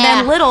 And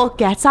then Little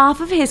gets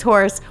off of his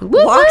horse,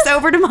 walks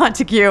over to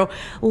Montague,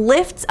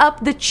 lifts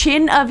up the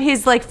chin of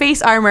his like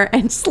face armor,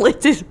 and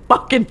slits his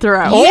fucking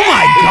throat. Oh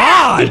my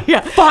god!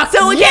 Yeah.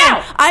 So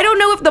again, I don't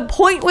know if the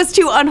point was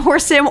to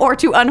unhorse him or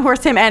to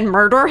unhorse him and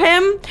murder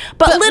him,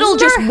 but Little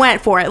just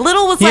went for it.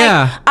 Little was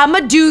Yeah. like, I'm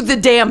gonna do the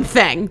damn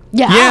thing.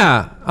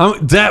 Yeah.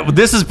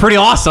 This is pretty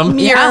awesome.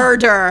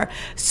 Murder.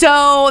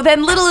 So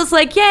then Little is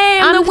like, yay,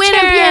 I'm the winner.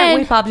 champion.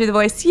 Wait, Bob, do the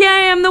voice.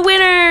 Yay, I'm the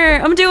winner.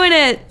 I'm doing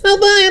it. Oh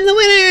boy, I'm the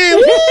winner.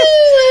 Woo,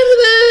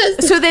 I'm the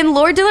best. So then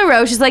Lord de la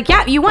Roche is like,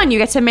 yeah, you won. You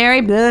get to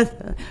marry. Blah.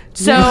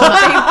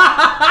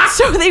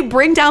 So they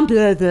bring down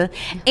blah, blah,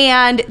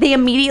 and they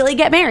immediately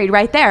get married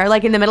right there,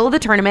 like in the middle of the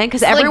tournament,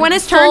 because everyone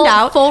is turned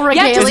out. full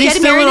regalia. just Is he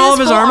getting still married in all of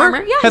his full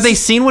armor? Yes. Have they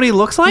seen what he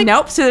looks like?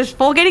 Nope. So there's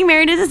full getting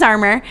married in his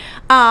armor,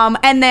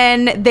 and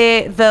then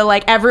the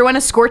like everyone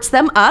escorts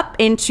them up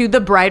into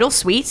the bridal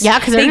suite. Yeah,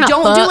 'cause they're they gonna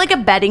don't do fuck. like a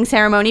bedding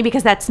ceremony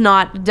because that's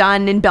not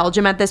done in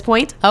Belgium at this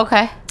point.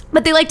 Okay.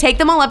 But they like take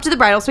them all up to the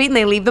bridal suite and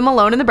they leave them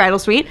alone in the bridal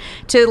suite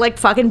to like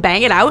fucking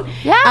bang it out.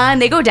 Yeah.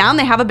 And they go down,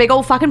 they have a big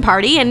old fucking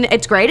party and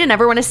it's great and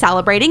everyone is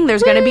celebrating.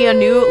 There's going to be a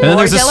new And then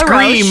Lord there's a de la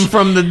scream Roche.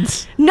 from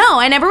the. No,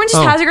 and everyone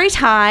just Oh. has a great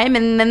time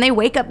and then they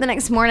wake up the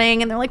next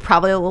morning and they're like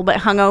probably a little bit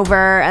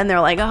hungover and they're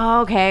like,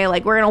 oh, okay,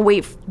 like we're going to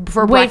wait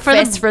for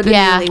breakfast for the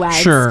yeah.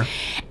 newlyweds. Sure.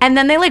 And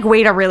then they like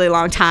wait a really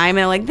long time and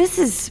they're like, this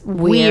is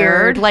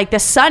weird. Like the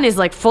sun is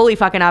like fully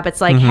fucking up.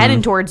 It's like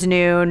heading towards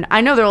noon.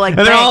 I know they're like,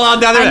 And they're all on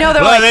down there. I know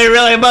they're well, like, they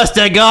really must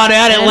have gone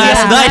at it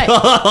last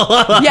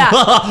night. Yeah.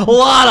 A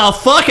lot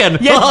of fucking.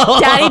 Yeah,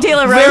 Daddy De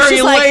La Roche Very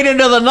is like- late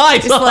into the night.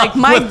 it's like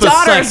my with the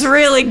daughter's sex.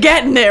 really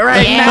getting it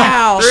right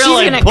now.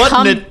 Really gonna putting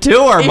come- it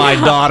to her, my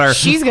daughter.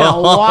 She's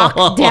gonna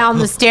walk down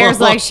the stairs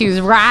like she was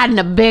riding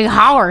a big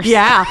horse.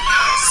 Yeah.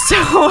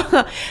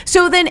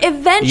 So then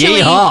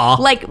eventually, Yeehaw.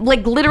 like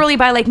literally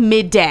by like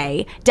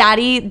midday,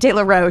 Daddy De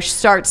La Roche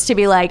starts to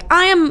be like,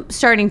 I am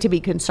starting to be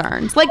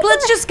concerned. Like,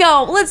 let's just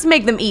go. Let's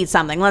make them eat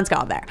something. Let's go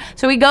up there.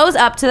 So he goes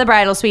up to the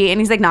bridal suite and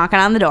he's like knocking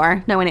on the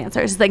door. No one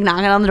answers. He's like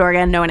knocking on the door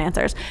again. No one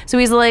answers. So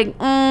he's like,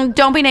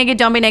 don't be naked.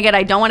 Don't be naked.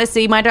 I don't want to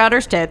see my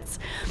daughter's tits.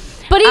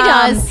 But he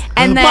does.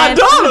 And then My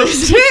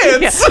daughter's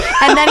tits.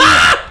 And then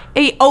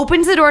he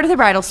opens the door to the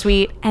bridal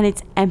suite and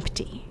it's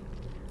empty.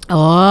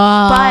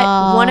 Oh.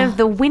 But one of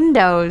the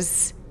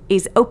windows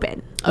is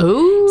open.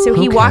 Oh. So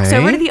he walks Okay.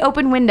 over to the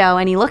open window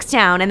and he looks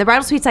down, and the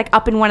bridal suite's like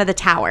up in one of the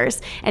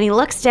towers. And he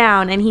looks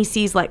down and he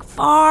sees like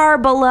far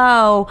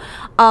below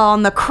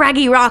on the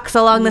craggy rocks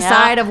along the Yeah.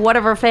 side of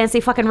whatever fancy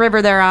fucking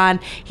river they're on,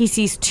 he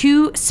sees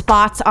two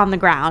spots on the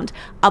ground,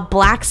 a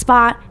black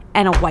spot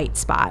and a white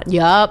spot.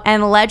 Yup.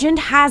 And legend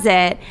has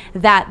it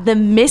that the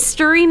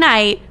mystery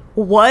knight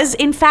was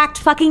in fact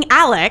fucking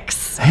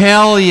Alex.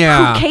 Hell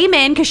yeah. Who came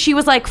in because she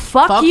was like,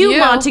 fuck you.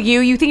 Montague.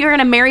 You think you're going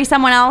to marry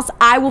someone else?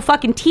 I will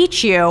fucking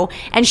teach you.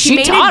 And she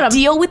made taught a him.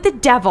 deal with the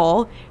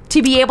devil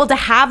to be able to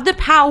have the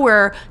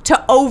power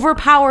to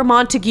overpower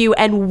Montague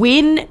and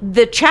win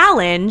the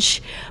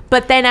challenge.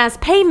 But then as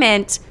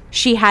payment,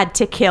 she had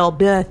to kill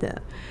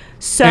Bertha.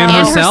 So And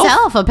And herself?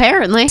 herself,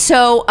 apparently.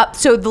 so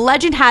the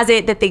legend has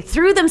it that they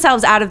threw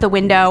themselves out of the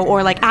window,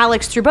 or like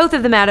Alex threw both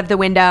of them out of the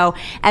window,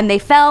 and they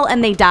fell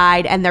and they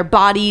died, and their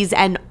bodies,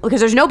 and because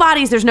there's no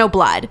bodies, there's no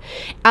blood,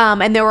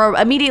 and they were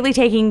immediately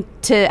taken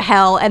to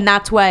hell, and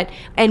that's what,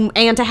 and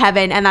to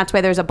heaven, and that's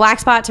why there's a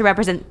black spot to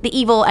represent the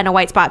evil and a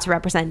white spot to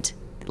represent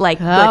like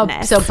Oh,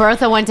 goodness. so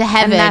Bertha went to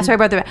heaven. And that's why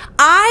Bertha.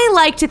 I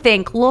like to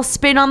think, little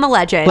spin on the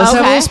legend. Let's have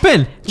a Okay. little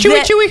spin. Chewy,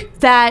 that, chewy.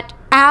 that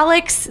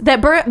Alex, that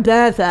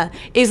Bertha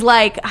is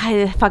like,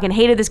 I fucking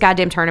hated this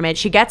goddamn tournament.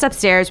 She gets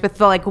upstairs with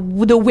the like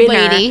the winner,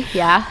 Lady,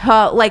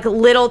 yeah. like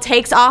little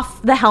takes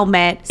off the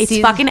helmet. It's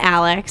Sees- fucking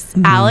Alex.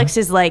 Alex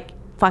is like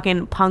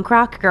fucking punk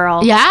rock girl,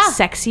 Yeah.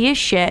 sexy as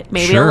shit.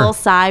 Maybe Sure. a little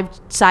side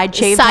shaved Side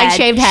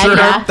shaved head, Sure,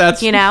 yeah.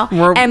 that's you know.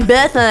 we're- And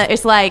Bertha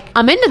is like,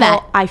 I'm into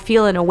that. I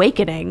feel an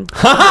awakening.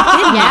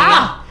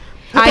 Yeah.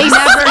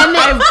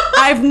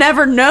 I've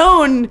never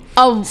known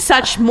Oh.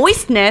 such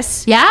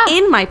moistness Yeah.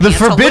 in my The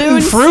forbidden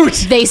pantaloons.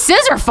 fruit. They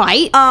scissor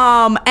fight.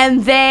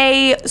 And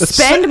they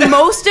spend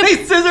most of They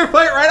scissor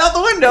fight right out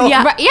the window.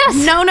 yeah. Right, yes.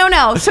 No.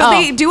 So Oh.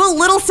 they do a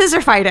little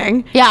scissor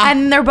fighting. Yeah.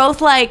 And they're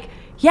both like,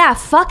 yeah,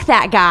 fuck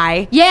that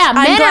guy. Yeah, I'm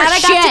men glad are I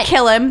got shit. to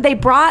kill him. They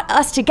brought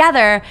us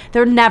together.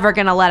 They're never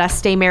gonna let us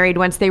stay married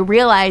once they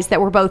realize that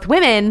we're both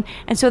women,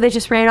 and so they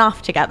just ran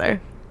off together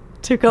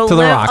to go To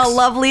the live rocks. a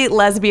lovely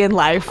lesbian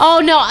life. Oh,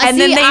 no, And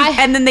see,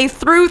 then they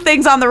threw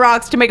things on the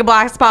rocks to make a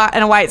black spot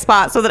and a white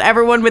spot so that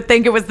everyone would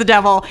think it was the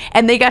devil,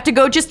 and they got to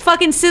go just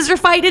fucking scissor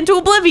fight into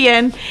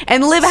oblivion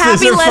and live a happy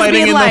Scissor fighting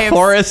lesbian in life. the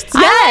forest.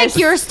 I Yes.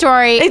 like your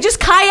story. They just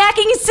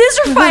kayaking and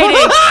scissor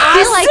fighting.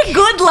 This is a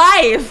good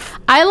life.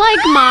 I like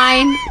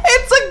mine.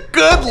 It's a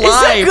good It's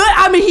life. a good.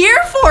 I'm here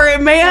for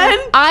it, man.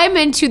 I'm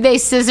into they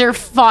scissor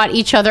fought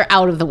each other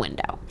out of the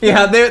window.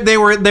 Yeah, they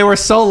were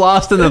so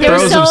lost in the They were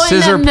throes so of in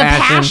scissor the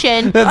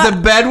passion. that the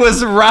bed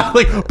was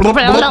rattling, blub,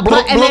 blub,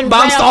 blub, and then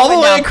bounced right out all the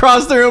the way window.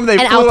 across the room. They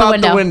And flew out the out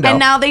window. the window. And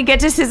now they get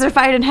to scissor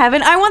fight in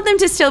heaven. I want them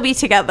to still be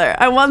together.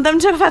 I want them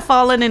to have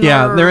fallen in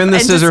yeah, love they're in the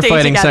and to scissor stay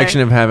fighting together. section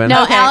of heaven.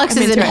 No, Okay, Alex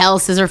I'm is in into it. hell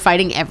scissor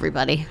fighting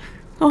everybody.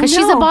 Oh, Because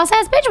she's no. a boss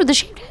ass bitch with a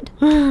shaved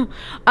head.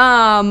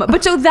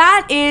 But so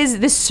that is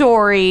the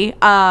story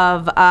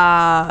of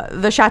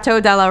the Chateau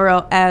de la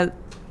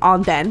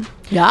Andenne.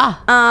 Yeah.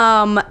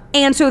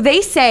 And so they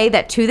say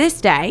that to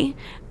this day,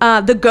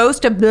 the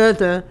ghost of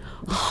Bertha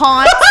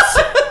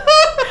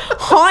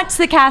haunts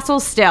the castle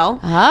still.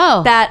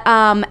 Oh. That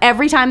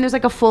every time there's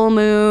like a full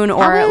moon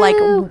or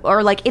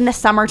Hello. like in the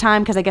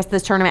summertime, because I guess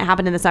this tournament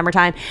happened in the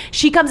summertime,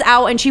 she comes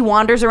out and she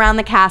wanders around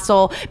the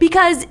castle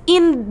because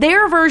in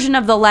their version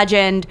of the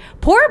legend,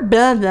 poor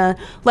Bertha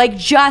like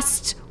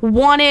just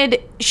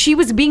she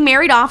was being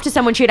married off to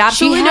someone she had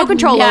absolutely no had-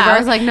 control yeah, over. I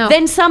was like, no.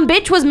 Then some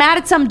bitch was mad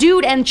at some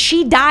dude and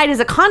she died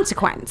as a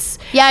consequence.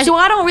 Yeah. So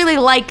I don't really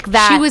like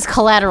that. She was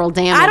collateral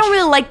damage. I don't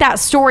really like that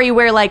story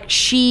where like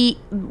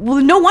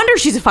no wonder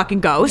she's a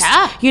fucking ghost.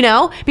 Yeah. You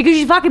know? Because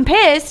she's fucking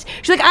pissed.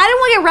 She's like, I don't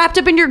want to get wrapped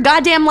up in your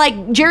goddamn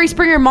like Jerry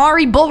Springer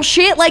Maury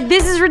bullshit. Like,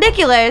 this is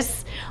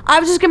ridiculous. I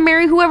was just gonna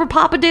marry whoever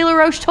Papa De La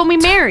Roche told me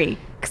marry.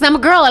 Because I'm a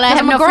girl and I have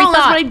I'm no a girl free and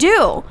that's thought. what I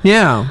do.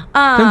 Yeah.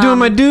 I'm doing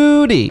my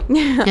duty.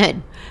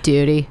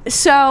 Duty.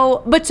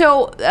 So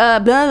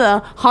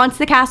haunts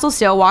the castle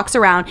still, walks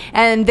around,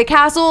 and the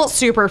castle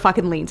super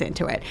fucking leans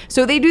into it.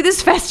 So they do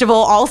this festival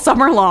all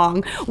summer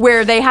long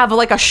where they have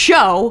like a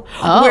show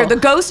where the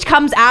ghost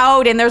comes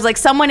out, and there's like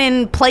someone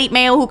in plate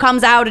mail who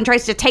comes out and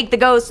tries to take the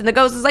ghost, and the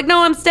ghost is like,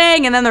 no, I'm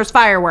staying, and then there's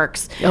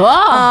fireworks.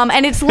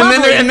 And it's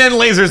lovely. And then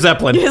Laser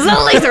Zeppelin.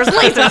 Laser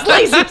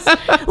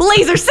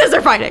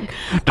scissor fighting.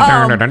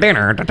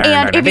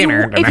 And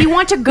if you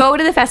want to go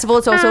to the festival,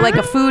 it's also like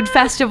a food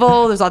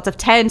festival. There's lots of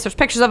tents. There's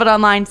pictures of it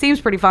online. Seems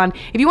pretty fun.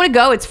 If you want to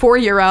go, it's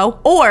 €4,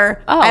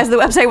 or as the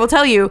website will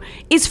tell you,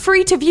 it's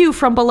free to view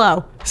from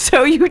below.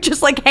 So you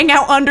just like hang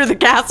out under the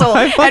castle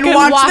and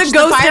watch the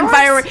ghost and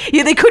fireworks.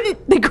 Yeah, they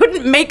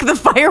couldn't make the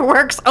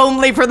fireworks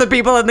only for the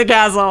people in the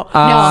castle. Free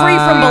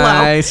from below.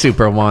 I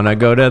super want to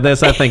go to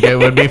this. I think it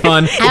would be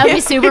fun. That would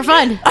be super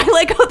fun. I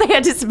like how they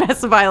had to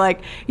specify,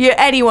 like, yeah,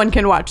 anyone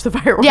can watch the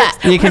fireworks. Yeah.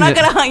 We're not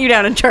going to hunt you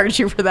down and charge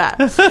you for that.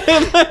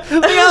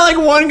 They got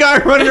like one guy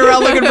running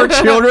around looking for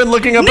children,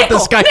 looking up at the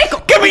sky.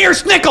 Give me your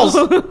snickels.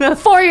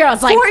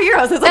 €4. Like,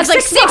 €4. That's like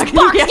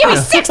 $6. Yeah. Give me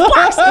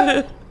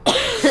 $6.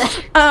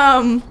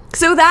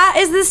 So that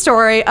is the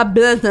story of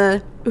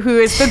Blithe, who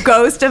is the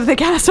ghost of the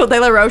Castle de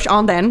la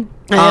Roche-Andenne.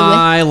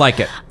 I like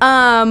it.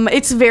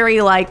 It's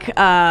very like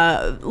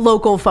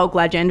local folk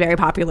legend, very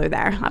popular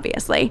there,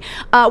 obviously.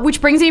 Which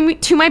brings me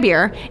to my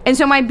beer. And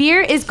so my beer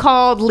is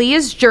called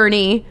Leah's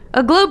Journey,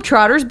 a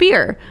Globetrotter's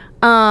beer.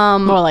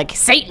 More like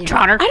Satan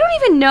Trotter. I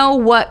don't even know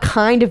what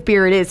kind of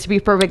beer it is, to be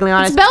perfectly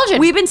honest. It's Belgian.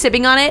 We've been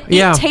sipping on it.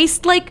 Yeah. It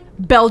tastes like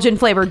Belgian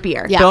flavored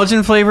beer. Yeah.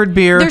 Belgian flavored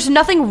beer. There's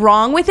nothing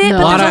wrong with it, No.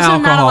 but Lot there's of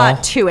also not a alcohol.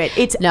 lot to it.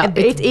 It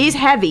is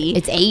heavy.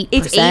 It's 8%.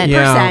 It's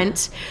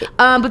 8%.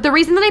 But the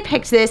reason that I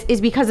picked this is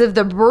because of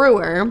the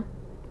brewer.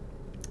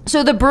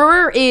 So the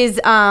brewer is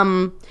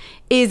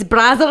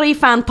Brasserie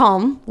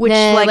Fantôme, which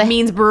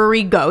means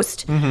brewery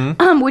ghost,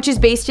 which is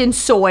based in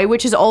Soy,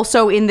 which is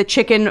also in the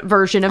chicken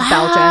version of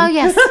Belgium. Oh,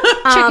 yes.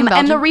 Chicken Belgium.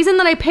 And the reason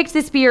that I picked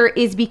this beer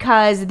is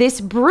because this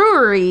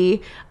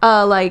brewery,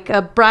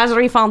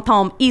 Brasserie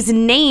Fantôme, is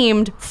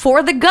named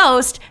for the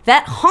ghost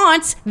that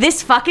haunts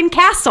this fucking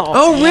castle.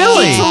 Oh,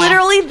 really? It's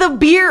literally the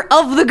beer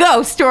of the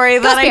ghost story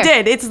that I beer.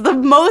 did. It's the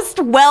most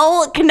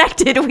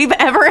well-connected we've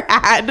ever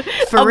had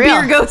For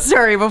real. beer ghost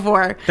story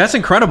before. That's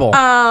incredible.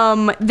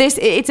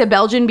 It's a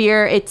Belgian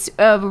beer. It's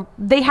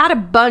they had a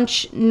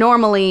bunch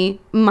normally.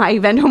 My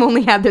Vendome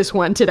only had this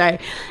one today,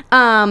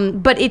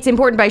 but it's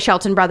imported by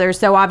Shelton Brothers,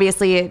 so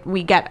obviously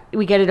we get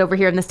it over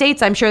here in the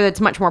States. I'm sure that's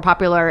much more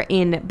popular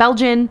in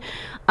Belgium.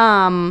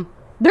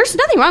 There's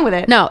nothing wrong with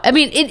it. No, I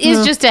mean, it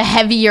is just a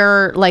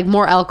heavier, like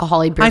more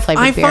alcohol-y beer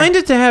flavored I beer. find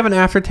it to have an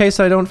aftertaste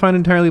I don't find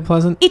entirely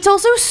pleasant. It's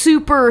also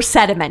super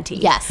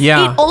sedimenty. Yes.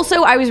 Yeah. It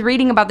also, I was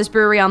reading about this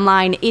brewery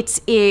online.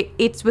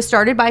 It was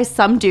started by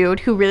some dude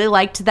who really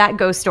liked that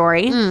ghost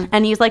story,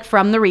 and he's like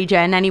from the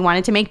region, and he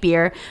wanted to make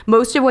beer.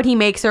 Most of what he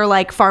makes are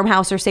like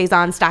farmhouse or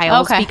saison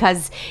styles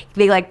because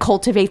they like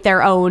cultivate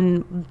their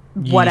own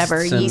Yeasts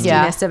and-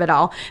 yeastiness of it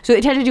all. So they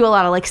tend to do a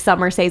lot of like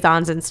summer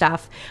saisons and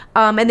stuff,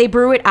 and they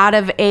brew it out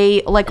of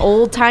a like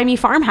old timey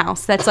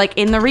farmhouse that's like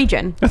in the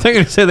region. I think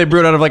you say they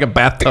brewed out of like a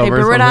bathtub. They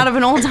brew it out of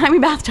an old timey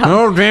bathtub.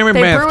 Old timey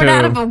They brew it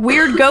out bathtub. of a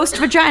weird ghost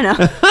vagina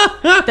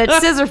that's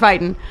scissor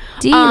fighting.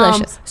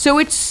 Delicious. So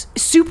it's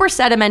super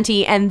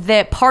sedimenty, and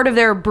the part of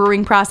their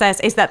brewing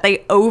process is that they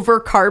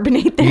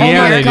overcarbonate their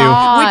Yeah, beer, they do.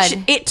 God. which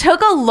it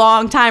took a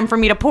long time for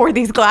me to pour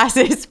these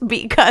glasses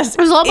because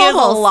There's a lot of it was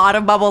bubbles. a lot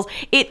of bubbles.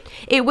 It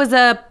was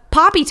a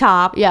poppy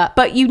top,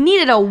 but you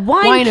needed a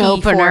wine key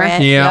opener. for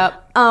it. Yeah.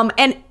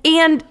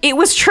 And it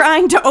was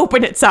trying to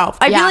open itself.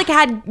 I feel like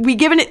had we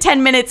given it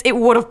 10 minutes, it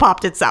would have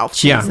popped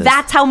itself. Yeah.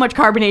 That's how much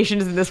carbonation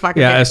is in this fucking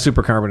Yeah, beer. it's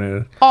super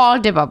carbonated. Oh,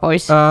 dip up,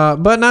 boys.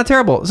 But not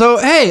terrible. So,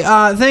 hey,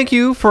 thank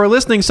you for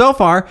listening so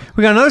far.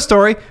 We got another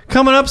story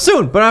coming up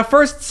soon. But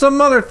first,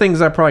 some other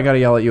things I probably got to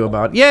yell at you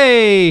about.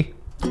 Yay!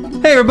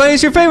 Hey everybody,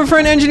 it's your favorite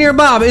friend, Engineer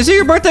Bob. Is it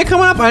your birthday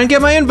coming up? I didn't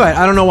get my invite.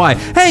 I don't know why.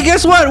 Hey,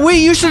 guess what?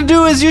 You should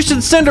do is you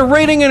should send a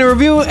rating and a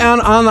review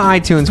on the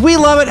iTunes. We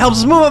love it. Helps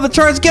us move up the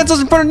charts, gets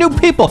us in front of new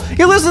people.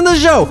 You're listening to the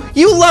show.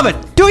 You love it.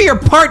 Do your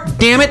part,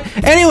 damn it.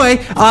 Anyway,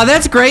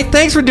 that's great.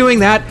 Thanks for doing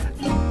that.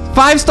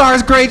 5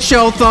 stars, great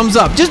show, thumbs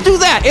up. Just do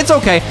that. It's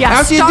okay. Yeah,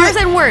 After you do- stars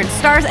and words.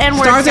 Stars and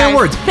words. Stars and guys.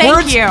 words. Thank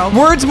words, you.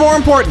 Words more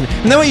important.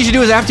 And then what you should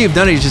do is after you've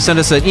done it, you should send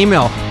us an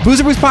email.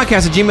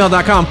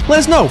 boozerbrewspodcast@gmail.com. Let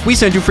us know. We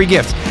send you free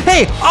gifts.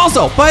 Hey,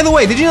 also, by the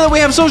way, did you know that we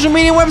have social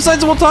media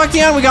websites that we'll talk to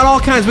you on? We got all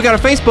kinds. We got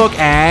a Facebook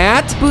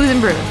at... Booze and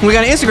Brews. We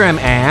got an Instagram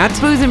at...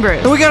 Booze and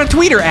Brews. And we got a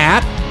Twitter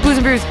at... Booze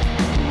and Brews.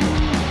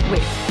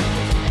 Wait.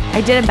 I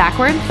did it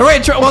backward. All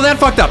right, well, that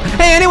fucked up.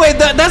 Hey, anyway,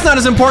 that's not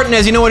as important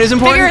as you know what is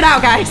important. Figure it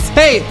out, guys.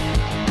 Hey,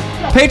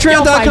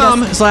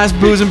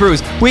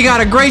 patreon.com/boozeandbrews. We got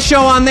a great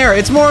show on there.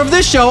 It's more of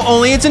this show,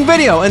 only it's in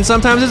video, and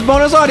sometimes it's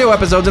bonus audio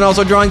episodes and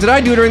also drawings that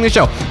I do during the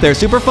show. They're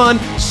super fun,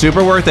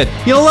 super worth it.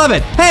 You'll love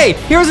it. Hey,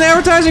 here's an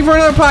advertising for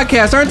another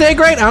podcast. Aren't they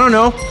great? I don't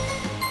know.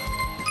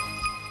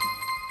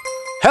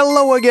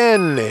 Hello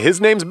again. His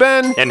name's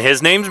Ben. And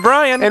his name's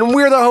Brian. And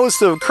we're the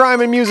hosts of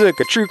Crime and Music,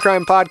 a true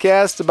crime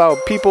podcast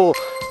about people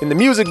in the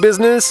music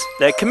business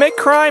that commit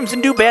crimes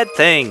and do bad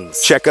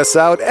things. Check us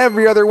out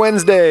every other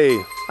Wednesday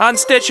on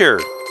Stitcher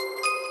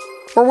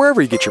or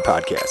wherever you get your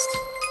podcasts.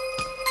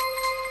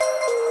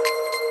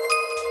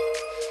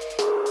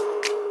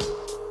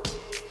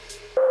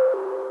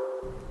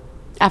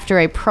 After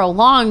a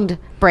prolonged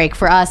break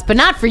for us, but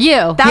not for you.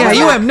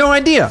 You have no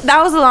idea.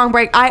 That was a long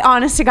break. I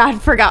honest to God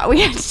forgot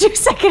we had to do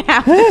second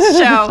half of the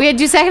show. We had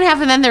to do second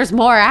half, and then there's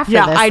more after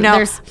Yeah, this. I know.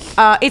 There's,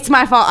 It's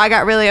my fault. I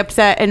got really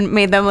upset and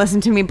made them listen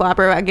to me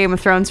blabber about Game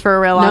of Thrones for a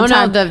real long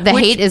time. No, the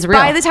which, hate is real.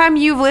 By the time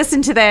you've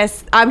listened to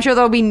this, I'm sure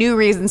there'll be new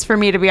reasons for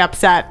me to be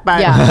upset.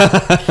 But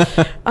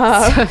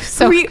yeah.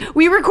 so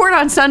we record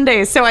on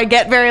Sundays, so I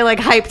get very like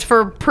hyped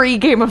for pre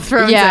Game of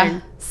Thrones. yeah.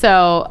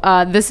 So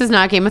this is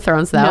not Game of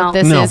Thrones, though. No.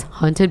 This No. is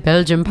Haunted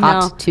Belgium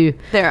Part 2.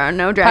 There are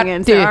no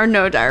dragons. Part There two. are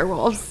no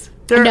direwolves.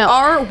 There No.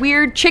 are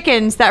weird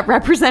chickens that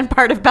represent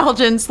part of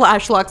Belgium /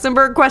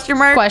 Luxembourg ?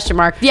 Question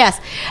mark. Yes.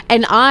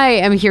 And I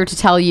am here to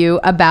tell you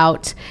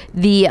about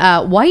the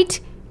White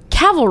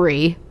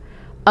Cavalry.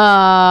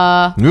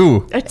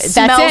 Ooh. It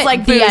smells it,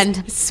 like the booze.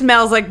 end.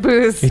 Smells like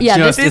booze. Yeah,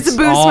 Just- this it's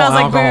booze all smells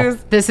alcohol. like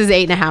booze. This is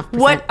 8.5%.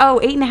 What? Oh,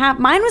 8.5.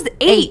 Mine was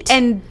 8 8.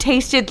 and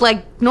tasted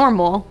like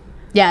normal.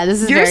 Yeah,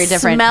 this is Yours very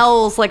different.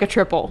 smells like a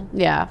triple.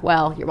 Yeah,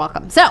 well, you're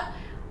welcome. So,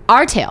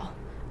 our tale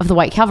of the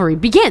White Cavalry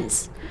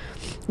begins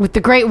with the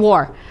Great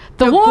War.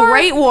 The war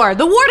Great War.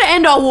 The war to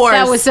end all wars.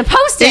 that was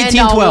supposed to end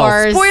all 1812.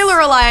 wars. Spoiler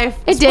alert.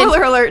 It did.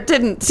 Spoiler alert.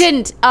 Didn't.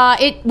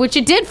 Which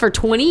it did for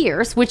 20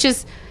 years, which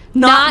is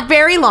Not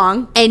very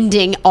long.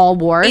 ending all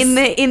wars. In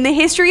the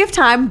history of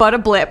time, but a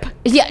blip.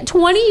 yeah,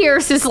 20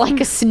 years is like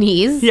a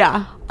sneeze.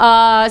 Yeah.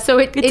 So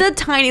It's a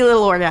tiny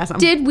little orgasm.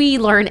 did we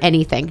learn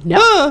anything? No.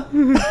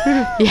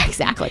 Yeah,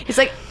 exactly. It's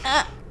like,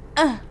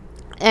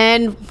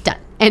 And done.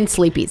 And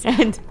sleepies.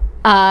 and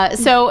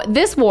So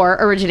this war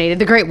originated,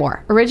 the Great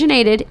War,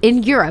 originated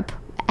in Europe,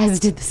 as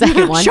did the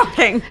second one.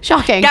 Shocking.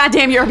 Shocking.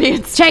 Goddamn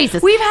Europeans.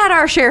 Jesus. We've had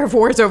our share of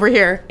wars over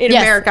here in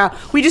Yes. America.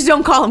 We just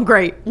don't call them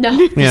great. No.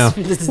 Yeah.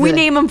 This is We it.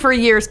 name them for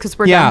years because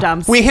we're Yeah.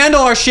 dum-dums. We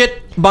handle our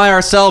shit by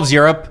ourselves,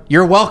 Europe.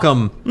 You're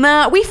welcome.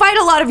 Nah, we fight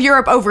a lot of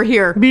Europe over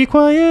here. Be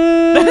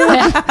quiet.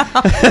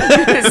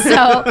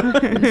 So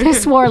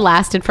this war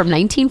lasted from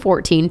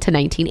 1914 to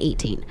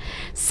 1918.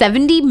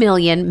 70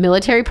 million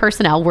military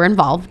personnel were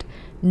involved.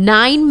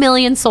 9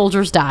 million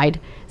soldiers died.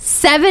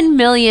 7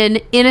 million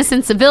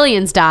innocent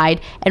civilians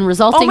died, and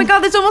resulting Oh my God,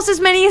 that's almost as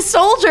many as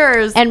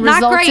soldiers. And not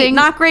great, resulting-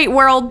 not great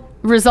world.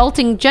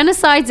 resulting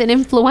genocides and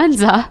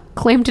influenza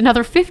claimed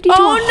another 50 to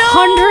Oh,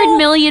 100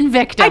 million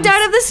victims. I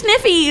died of the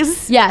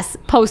sniffies. Yes,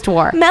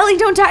 post-war. Melly,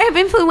 don't die of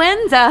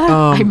influenza.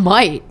 I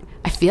might.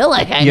 I feel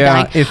like I'm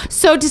Yeah, dying.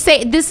 So to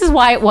say, this is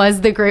why it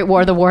was the Great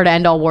War, the war to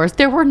end all wars.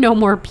 There were no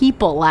more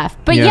people left.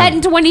 But Yeah. yet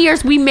in 20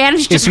 years, we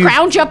managed to If you-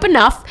 scrounge up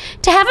enough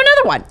to have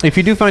another one. If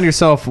you do find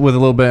yourself with a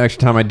little bit of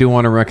extra time, I do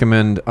want to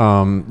recommend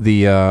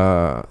the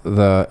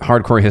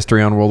hardcore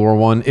history on World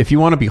War I. If you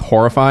want to be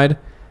horrified,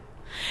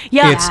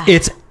 Yeah.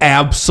 it's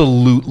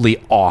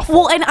absolutely awful.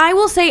 Well, and I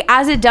will say,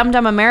 as a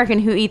dum-dum American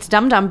who eats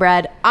dum-dum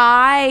bread,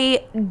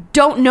 I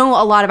don't know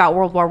a lot about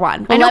World War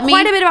One. I know let me-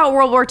 quite a bit about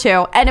World War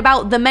II and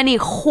about the many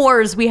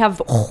whores we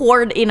have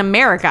whored in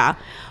America,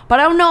 but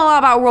I don't know a lot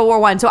about World War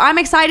One. So I'm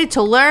excited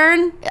to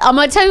learn I'm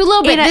going to tell you a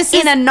little bit.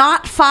 in a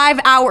not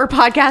 5-hour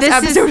podcast This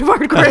episode is- of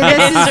Hardcore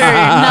this is History,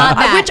 not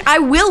that. which I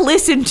will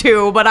listen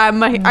to, but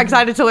I'm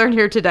excited to learn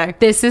here today.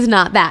 This is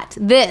not that.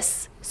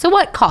 So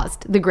what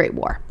caused the Great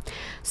War?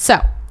 So,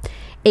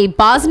 a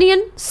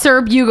Bosnian,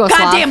 Serb, Yugoslav.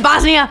 Goddamn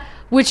Bosnia!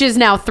 Which is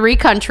now 3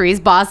 countries.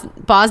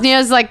 Bosnia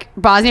is like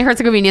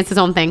Bosnia-Herzegovina. It's its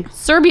own thing.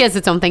 Serbia is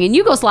its own thing, and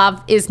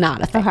Yugoslav is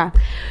not a thing. Okay.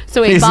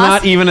 So It's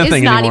not even a is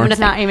thing not anymore. Even a It's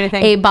not even a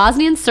thing. A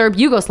Bosnian, Serb,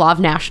 Yugoslav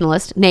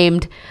nationalist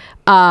named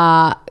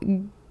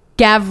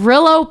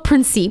Gavrilo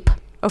Princip.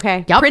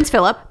 Okay. Yup. Prince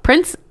Philip.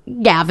 Prince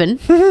Gavin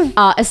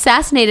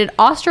assassinated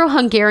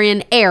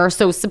Austro-Hungarian heir,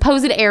 so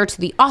supposed heir to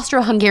the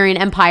Austro-Hungarian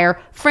Empire,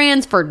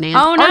 Franz Ferdinand.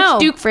 Oh, no.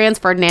 Archduke Franz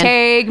Ferdinand.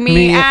 Take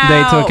me out.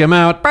 They took him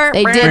out.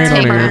 They did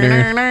take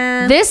him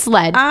out. This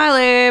led I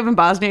live in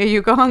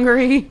Bosnia,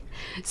 Hungary.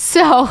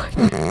 so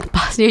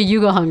Bosnia,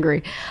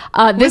 Yugo-Hungary.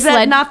 Was This that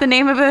led not the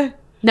name of a?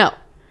 no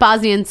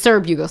Bosnian,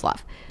 Serb, Yugoslav.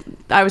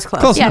 I was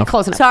close. Close Yeah, enough.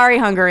 close enough. Sorry,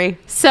 Hungary.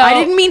 So- I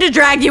didn't mean to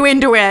drag you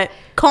into it.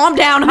 Calm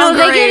down, No,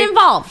 Hungary. they get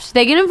involved.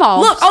 They get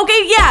involved. Look,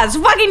 okay, yeah, it's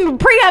fucking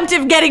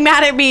preemptive getting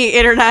mad at me,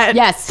 internet.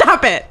 Yes.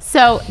 Stop it.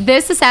 So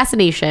this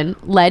assassination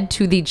led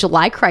to the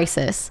July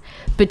crisis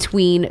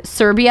between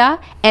Serbia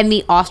and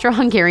the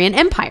Austro-Hungarian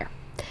Empire.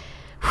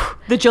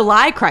 The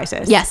July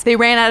crisis. Yes. They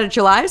ran out of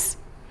Julys?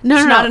 No,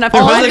 It's no, not no. enough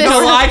All July of this-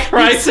 July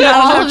crisis. Not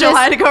all enough of this-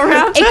 July to go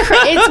around?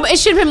 It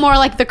should have been more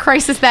like the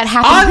crisis that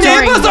Our happened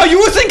during. neighbors are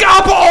using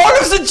up all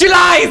of the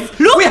Julys.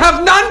 Look, we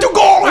have none to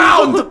go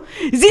around.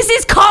 This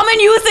is common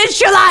usage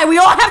July. We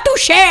all have to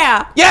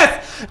share.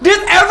 Yes,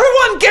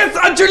 everyone gets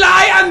a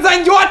July, and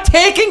then you are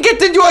taking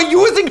it and you are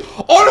using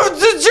all of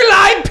the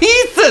July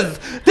pieces.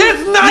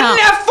 There's none No.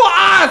 left for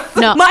us.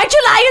 No. My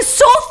July is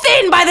so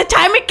thin by the the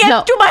time it gets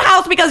No. to my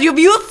house because you've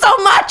used so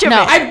much of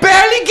No. it. I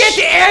barely get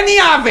any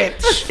of it.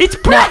 It's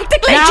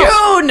practically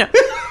June.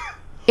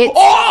 It's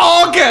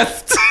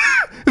August,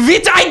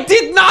 which I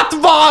did not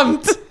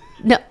want.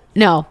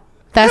 no.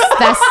 That's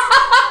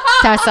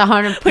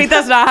 100%. Wait,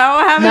 that's not how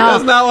it happened? No.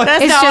 That's not what-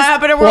 That's It's not just- what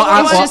happened in Well,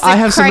 World War I. just a I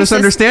have some crisis.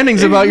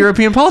 misunderstandings about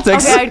European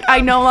politics. Okay, I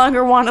no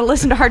longer want to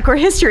listen to hardcore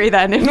history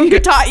then. If you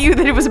taught you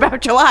that it was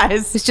about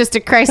Julys. It's just a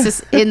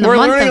crisis in the We're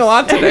month learning of a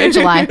lot today.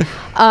 July.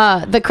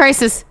 The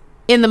crisis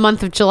in the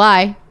month of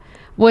July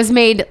was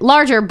made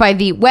larger by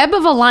the web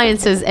of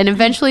alliances and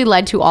eventually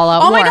led to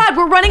all-out Oh war. my God,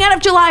 we're running out of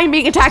July and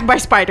being attacked by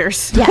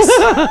spiders. Yes.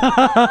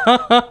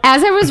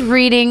 As I was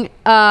reading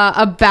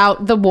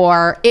about the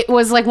war, it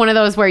was like one of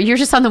those where you're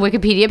just on the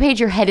Wikipedia page,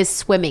 your head is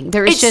swimming.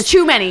 There is It's just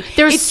too many.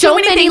 There's it's so too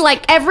many many things.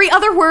 like every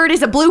other word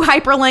is a blue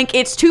hyperlink.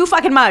 It's too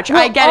fucking much.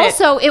 I get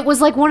also, it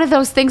was like one of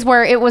those things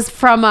where it was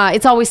from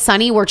It's Always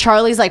Sunny, where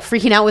Charlie's like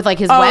freaking out with like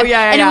his Oh, web,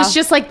 yeah, and yeah. it was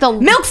just like the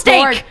Milk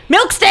steak. board-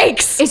 Milk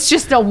steaks. It's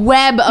just a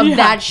web of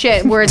that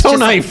shit where it's Toe just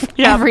knife.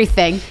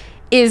 everything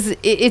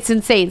it's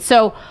insane.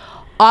 So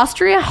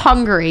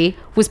Austria-Hungary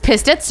was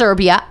pissed at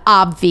Serbia,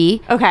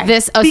 obvi. Okay.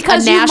 This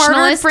because a you murdered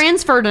nationalist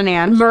Franz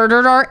Ferdinand.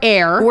 murdered our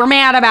heir. We're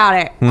mad about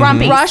it. Mm-hmm.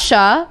 Grumpy.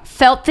 Russia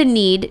felt the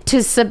need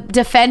to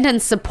defend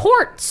and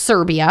support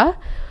Serbia.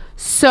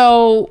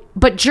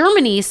 But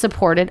Germany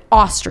supported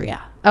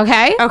Austria.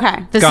 Okay?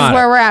 Okay. This Got is it.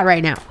 where we're at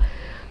right now.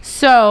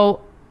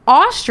 So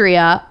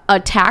Austria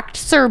attacked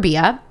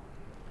Serbia.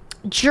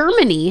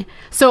 Germany.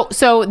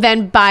 So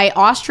then by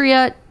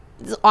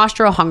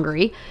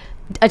Austro-Hungary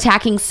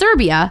attacking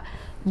Serbia,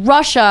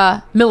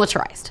 Russia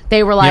militarized.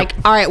 They were like,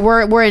 Yep. all right,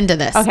 we're into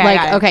this. Okay, like,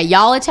 got it. okay,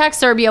 y'all attack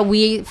Serbia.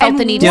 We felt And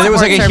the need to Yeah, there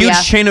was support like a Serbia.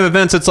 huge chain of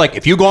events. It's like,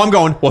 if you go, I'm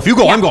going. Well, if you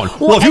go, I'm going.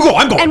 Well, if you go,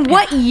 I'm going. And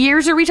what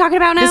years are we talking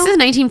about now? This is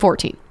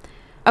 1914.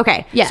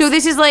 Okay. Yes. So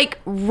this is like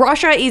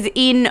Russia is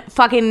in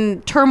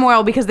fucking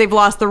turmoil because they've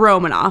lost the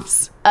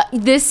Romanovs.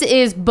 This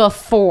is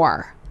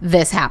before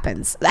this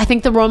happens. I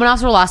think the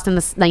Romanovs were lost in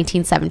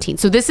 1917.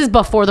 So this is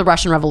before the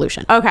Russian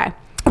Revolution. Okay.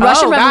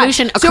 Russian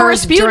Revolution So occurs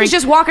Rasputin's during-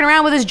 just walking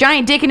around with his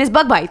giant dick and his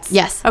bug bites.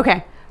 Yes.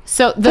 Okay.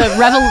 So the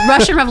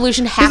Russian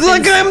Revolution happens. It's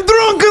like I'm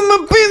drunk and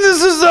my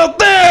penis is out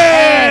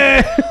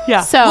there.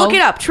 Yeah. So- look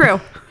it up.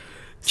 True.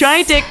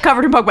 Giant dick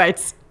covered in bug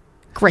bites.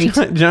 Great.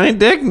 Giant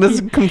dick. This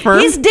is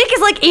confirmed. His dick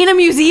is like in a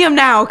museum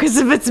now because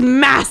of its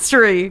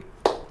mastery.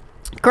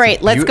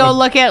 Great. Let's go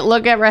look at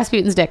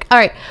Rasputin's dick. All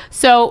right.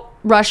 So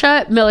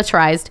Russia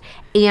militarized,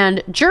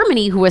 and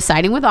Germany, who was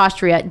siding with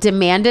Austria,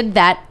 demanded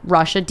that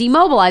Russia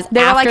demobilize They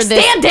were after like,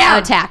 this "Stand down!"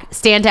 attack.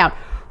 Stand down.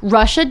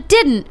 Russia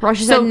didn't.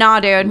 Russia said, nah,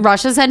 dude.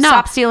 Russia said no.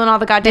 Stop stealing all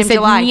the goddamn They said,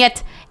 July.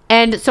 "Niet."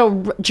 And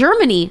so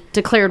Germany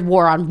declared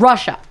war on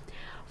Russia.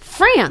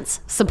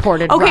 France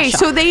supported Okay, Russia.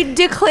 so they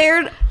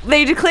declared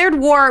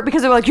war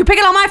because they were like, you pick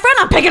it on my friend,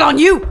 I'm picking on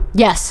you.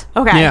 Yes.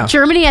 Okay. Yeah.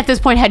 Germany at this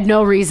point had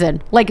no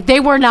reason. Like, they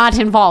were not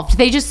involved.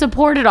 They just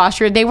supported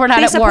Austria. They were not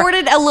They at war.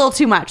 supported a little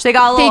too much. They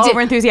got a little did.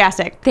 over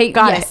enthusiastic. They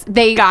got yes, it.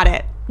 They got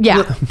it.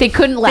 Yeah, they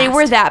couldn't last. They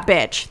were that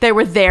bitch. They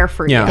were there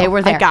for Yeah. you. They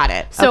were there. I got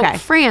it. So okay.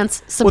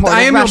 France And supported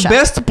I am Russia. your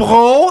best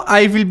bro.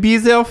 I will be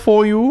there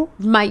for you.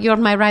 You're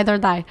my ride or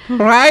die.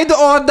 Ride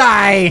or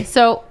die.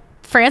 So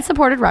France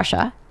supported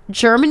Russia.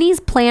 Germany's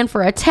plan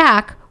for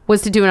attack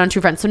was to do it on two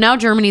fronts. So now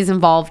Germany's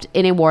involved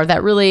in a war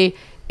that really,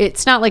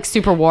 it's not like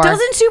super war.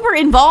 Doesn't super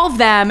involve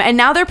them, and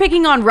now they're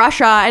picking on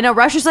Russia, and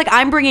Russia's like,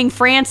 I'm bringing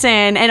France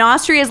in, and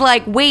Austria's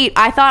like, wait,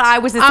 I thought I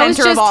was the I was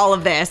center of just- all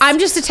of this. I'm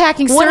just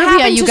attacking What Serbia,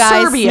 happened you to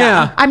guys. Serbia?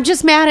 Yeah. I'm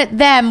just mad at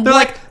them. They're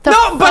What like, the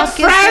no, but fuck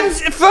is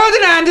Franz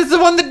Ferdinand is the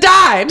one that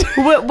died.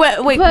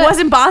 Wait, But-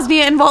 wasn't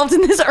Bosnia involved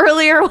in this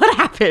earlier? What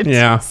happened?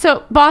 Yeah.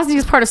 So Bosnia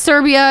is part of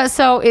Serbia,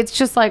 so it's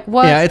just like,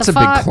 what Yeah, it's the a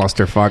big fuck?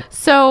 clusterfuck.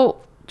 So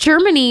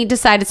Germany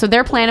decided, so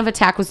their plan of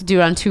attack was to do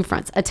it on two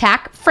fronts.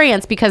 Attack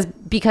France because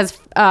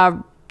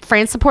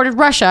France supported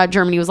Russia.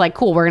 Germany was like,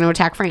 cool, we're going to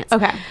attack France.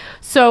 Okay.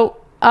 So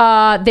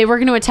they were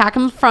going to attack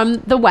them from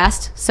the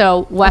west.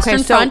 So Western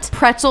Okay, so Front.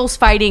 pretzels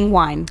fighting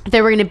wine.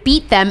 They were going to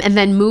beat them and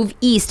then move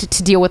east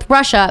to deal with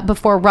Russia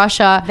before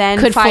Russia Then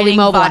could fully fighting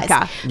mobilize.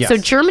 vodka. Yes. So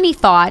Germany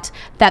thought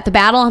that the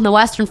battle on the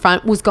Western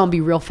Front was going to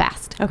be real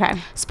fast. Okay.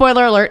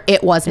 Spoiler alert,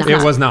 it was not.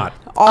 It was not.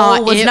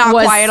 All was it not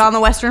was- quiet on the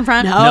Western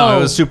Front? No,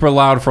 it was super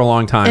loud for a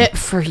long time.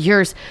 For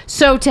years.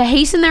 So to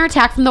hasten their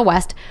attack from the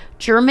west,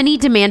 Germany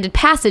demanded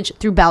passage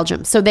through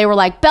Belgium. So they were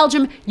like,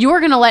 Belgium, you are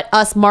going to let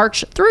us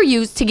march through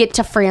you to get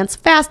to France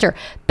faster.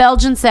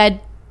 Belgium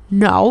said,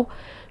 no.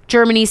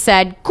 Germany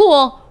said,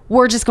 cool,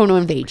 we're just going to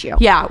invade you.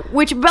 Yeah,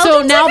 which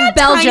Belgium's now like a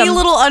Belgium- tiny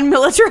little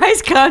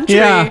unmilitarized country.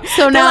 Yeah.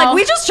 So They're now- like,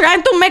 we just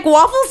trying to make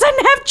waffles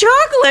and have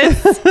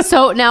chocolates.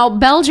 So now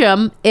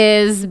Belgium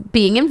is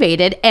being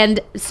invaded. And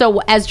so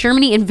as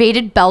Germany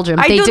invaded Belgium,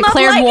 I they do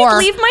declared not like war. it.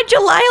 Leave my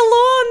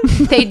July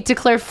alone. They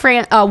declared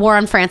war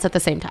on France at the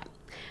same time.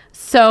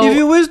 So If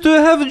you wish to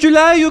have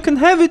July, you can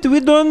have it. We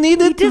don't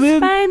need it. It's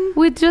fine.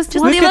 we just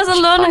Just want leave us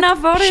alone chocolate. in our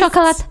forests.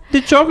 Chocolate.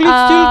 The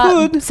chocolate's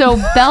still good. So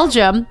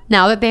Belgium,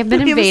 now that they've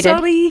been I'm invaded,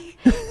 sorry.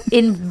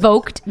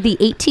 invoked the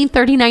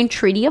 1839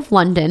 Treaty of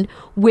London,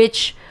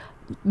 which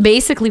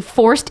basically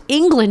forced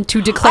England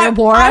to declare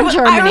war on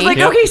Germany. I was like,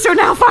 okay, so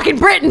now fucking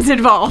Britain's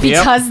involved.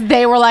 because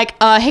they were like,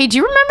 hey, do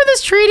you remember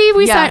this treaty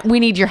we signed? We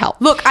need your help.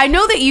 Look, I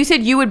know that you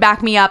said you would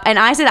back me up, and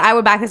I said I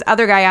would back this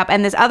other guy up,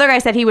 and this other guy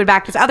said he would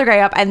back this other guy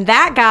up, and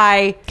that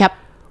guy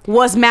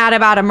was mad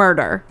about a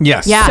murder.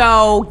 Yes. Yeah.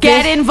 So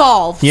get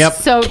involved. Yep.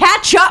 So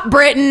Catch up,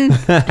 Britain.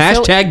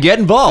 Hashtag get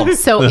involved.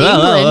 So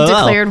England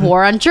declared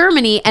war on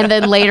Germany and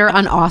then later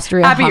on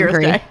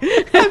Austria-Hungary.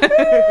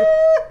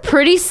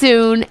 Pretty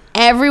soon,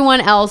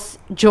 everyone else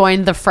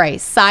joined the fray.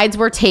 Sides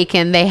were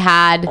taken. They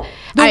had...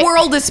 The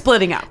world is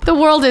splitting up. The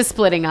world is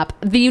splitting up.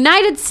 The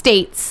United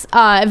States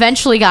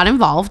eventually got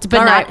involved,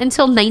 but not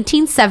until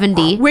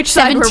 1970. Which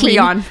side were we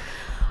on?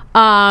 We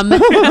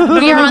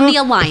are on the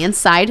alliance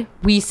side.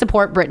 We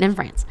support Britain and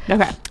France.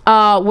 Okay.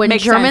 When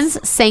Makes Germans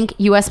sense. sank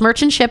U.S.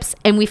 merchant ships,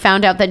 and we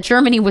found out that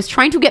Germany was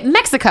trying to get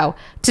Mexico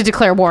to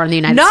declare war on the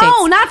United States.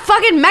 No, not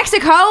fucking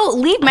Mexico.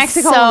 Leave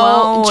Mexico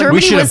alone. Germany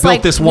We should have was,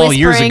 built this wall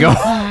years whispering- ago.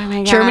 Oh my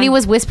God. Germany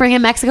was whispering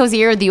in Mexico's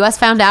ear. The U.S.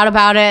 found out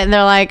about it, and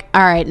they're like,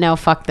 all right, no,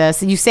 fuck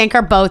this. You sank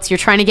our boats. You're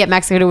trying to get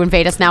Mexico to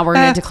invade us. Now we're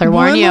going to declare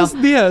war on you.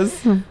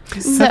 Dias.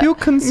 Have you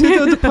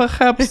considered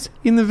perhaps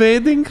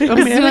invading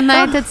The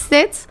United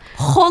States?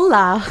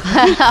 Hola.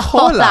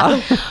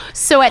 Hola.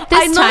 So at this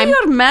I know time...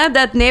 you're mad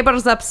at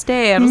neighbors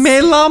upstairs.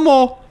 Me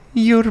llamo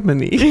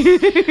Germany.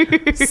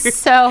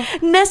 So...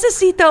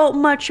 Necesito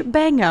much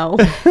bango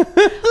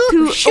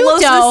to Shuto.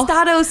 Los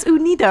Estados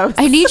Unidos.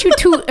 I need you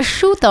to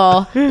shoot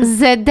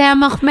the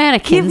damn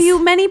Americans. Give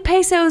you many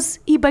pesos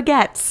y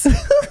baguettes.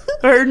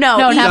 Or no,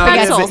 No, eat not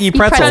pretzels. baguettes. Eat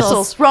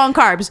pretzels. Wrong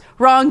carbs.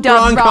 Wrong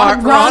dumb.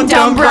 Wrong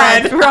dumb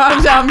bread.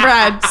 Wrong dumb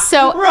bread.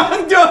 So,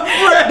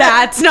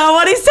 That's not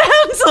what he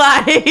sounds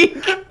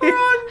like.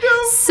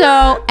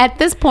 so at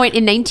this point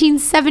in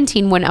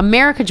 1917, when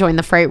America joined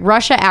the fray,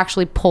 Russia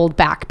actually pulled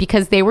back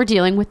because they were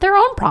dealing with their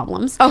own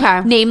problems.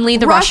 Okay. Namely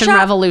the Russian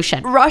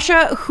Revolution.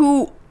 Russia,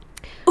 who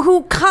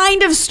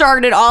kind of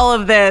started all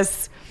of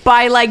this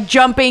by like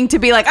jumping to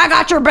be like, I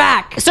got your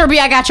back.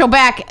 Serbia, I got your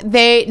back.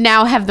 They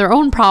now have their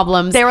own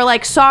problems. They were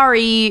like,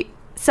 sorry,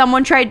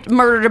 someone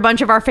murdered a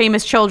bunch of our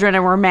famous children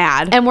and we're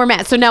mad. And we're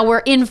mad. So now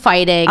we're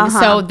infighting.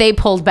 So they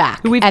pulled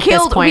back at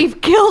this point.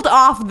 We've killed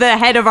off the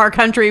head of our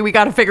country. We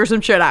got to figure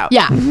some shit out.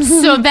 Yeah.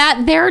 So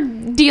that they're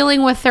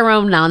dealing with their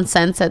own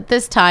nonsense at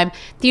this time.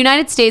 The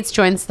United States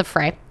joins the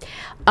fray.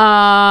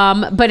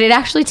 But it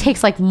actually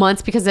takes like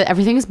months because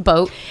everything is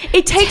boat.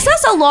 It takes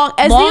us a long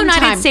the Long United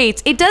time.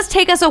 States. It does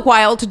take us a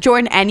while to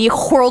join any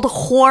world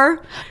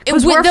war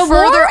because When we're the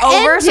further war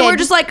over. So we're ended-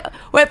 just like,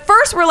 at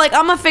first we're like,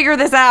 I'm gonna figure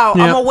this out.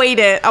 Yeah. I'm gonna wait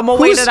it. I'm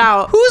gonna wait it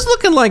out. Who's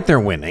looking like they're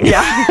winning?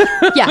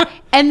 Yeah.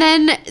 And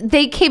then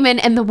they came in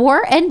and the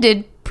war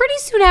ended pretty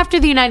soon after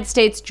the United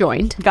States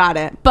joined. Got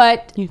it.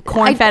 But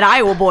Corn-fed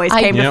Iowa boys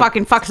I came to Yep.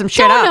 fucking fuck some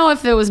shit I don't up. know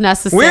if it was We're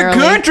necessarily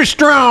country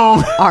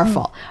strong. our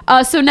fault.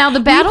 So now the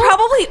We battle...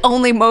 probably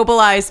only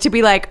mobilized to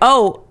be like,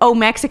 oh,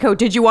 Mexico,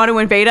 did you want to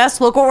invade us?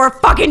 Look what we're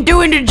fucking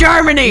doing to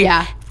Germany.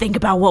 Yeah. Think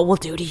about what we'll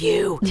do to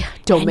you.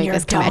 Don't and make your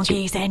us come at you.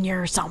 donkeys and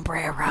your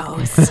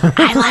sombreros.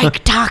 I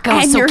like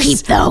tacos, so keep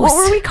those. What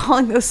were we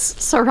calling those?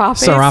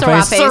 Serapes? Serapes.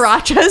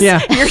 Srirachas? Yeah.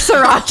 Your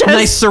srirachas?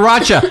 Nice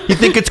sriracha. You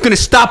think it's going to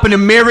stop an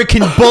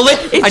American bullet?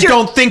 I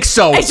don't think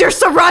so. Is your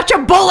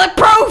sriracha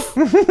bulletproof?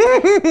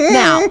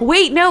 Now,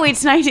 Wait, no,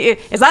 it's 19.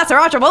 Is that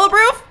sriracha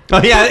bulletproof?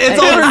 Oh, yeah, it's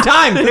older in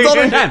time. It's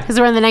older in time. because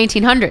we're in the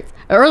 1900s,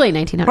 early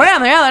 1900s. We're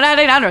on the other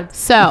 1900s.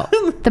 So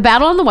the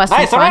battle on the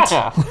Western Front.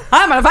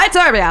 I'm gonna fight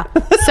Serbia.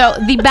 So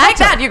the Like battle,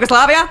 that,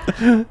 Yugoslavia.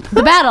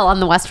 the battle on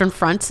the Western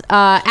Front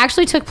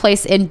actually took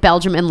place in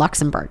Belgium and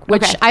Luxembourg,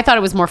 which Okay. I thought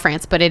it was more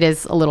France, but it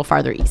is a little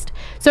farther east.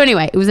 So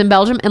anyway, it was in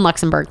Belgium and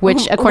Luxembourg,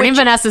 which according to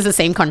Vanessa is the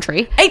same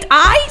country.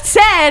 I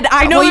said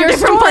I know Well, they're your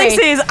different story-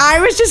 places. I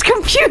was just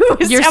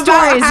confused Your about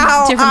story is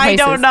how different I places.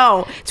 don't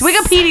know. It's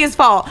Wikipedia's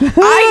fault.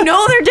 I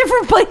know they're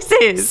different places.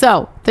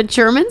 So the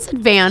Germans'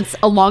 advance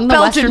along the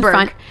Western Belgenberg.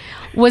 Front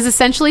was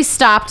essentially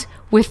stopped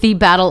with the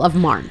Battle of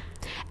Marne.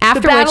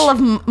 After The Battle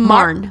which, of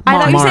Marne. I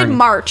thought you said Marne.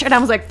 March, and I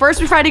was like, first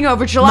we're fighting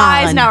over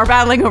July's, Marne. now we're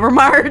battling over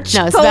March.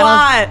 No, it's it's a the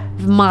lot. Battle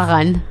of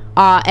Marne.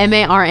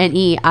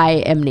 Marne,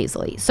 I am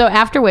nasally. So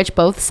after which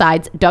both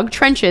sides dug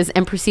trenches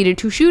and proceeded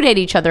to shoot at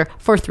each other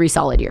for 3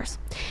 solid years.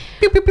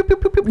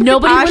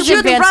 Nobody I was shoot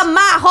advanced. from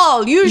my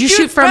hole. You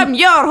shoot from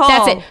your hole.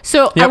 That's it.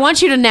 So I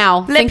want you to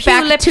now think pew,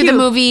 back le to the pew.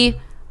 movie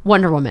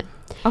Wonder Woman.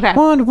 Okay.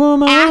 Wonder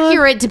Woman.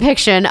 Accurate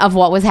depiction of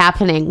what was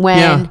happening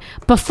when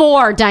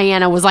before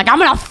Diana was like, I'm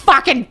gonna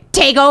fucking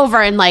take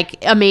over, and like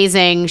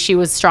amazing, she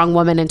was a strong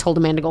woman and told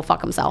a man to go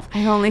fuck himself.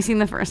 I've only seen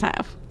the first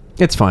half.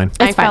 It's fine.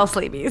 I fine. fell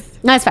sleepies.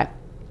 That's fine.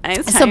 I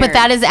was So, but tired.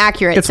 that is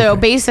accurate. It's so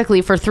okay.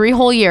 basically, for 3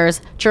 whole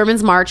years,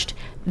 Germans marched.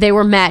 They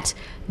were met.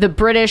 The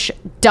British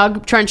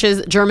dug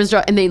trenches. Germans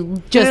dug, and they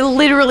just They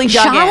literally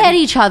dug shot in. at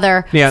each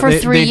other for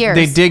 3 years.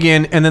 They dig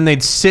in and then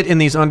they'd sit in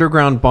these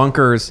underground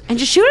bunkers And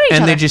just shoot at each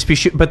and other. they'd just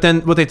be But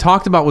then what they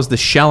talked about was the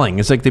shelling.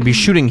 It's like they'd be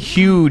shooting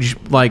huge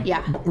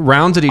Yeah.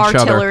 rounds at each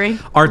Artillery.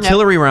 other,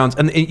 artillery rounds,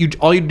 and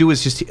all you'd do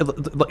is just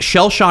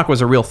shell shock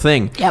was a real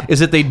thing. Yep. Is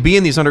that they'd be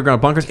in these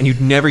underground bunkers and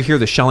you'd never hear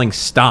the shelling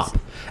stop.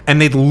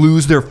 and they'd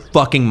lose their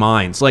fucking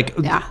minds. Like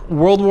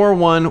World War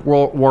I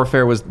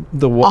warfare was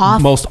the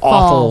most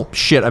awful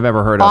shit I've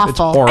ever heard of. It's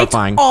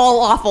horrifying. It's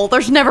all awful.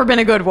 There's never been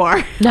a good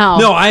war.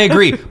 No, I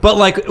agree. But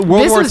like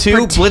World War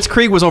II,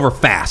 Blitzkrieg was over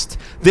fast.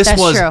 This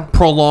was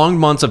prolonged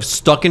months of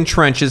stuck in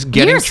trenches,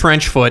 getting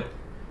trench foot.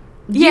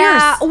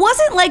 Yeah,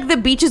 wasn't like the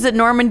beaches at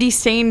Normandy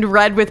stained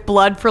red with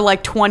blood for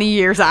like 20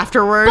 years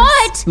afterwards?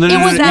 But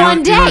it was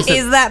one day.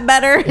 Is that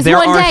better? There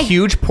are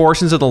huge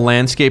portions of the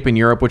landscape in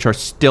Europe which are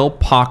still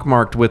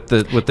pockmarked with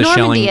the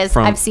shelling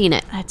from. I've seen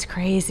it. That's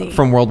crazy.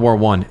 From World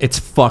War I. It's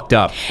fucked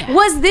up.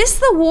 Was this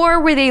the war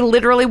where they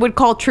literally would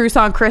call truce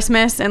on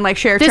Christmas and like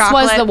share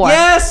chocolate? This was the war.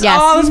 Yes.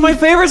 Oh, that's my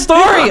favorite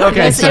story.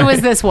 Okay, it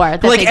was this war.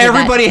 Like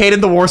everybody hated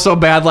the war so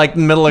bad. Like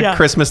in the middle of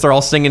Christmas, they're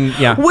all singing.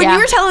 Yeah. When you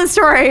were telling the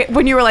story,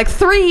 when you were like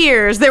 3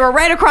 years, they were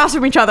right across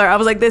from each other. I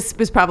was like, this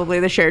was probably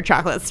the shared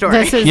chocolate story.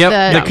 This is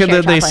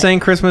they sang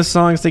Christmas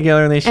songs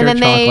together and they shared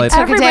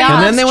chocolate.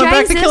 And then they went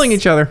back to killing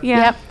each other.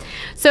 Yep.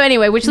 So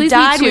anyway, which leads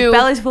me to with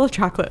bellies full of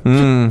chocolate.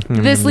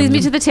 This leads me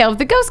to the tale of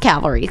the Ghost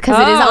Cavalry, because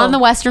it is on the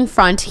Western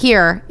Front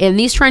here in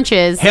these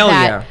trenches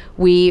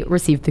we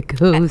received the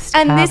Ghost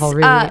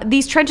Cavalry. And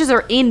these trenches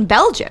are in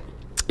Belgium.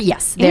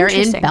 Yes, they're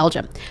in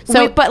Belgium.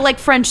 So, but like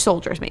French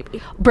soldiers,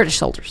 maybe British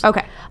soldiers.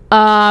 Okay.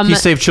 He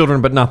saved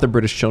children, but not the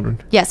British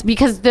children. Yes,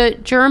 because the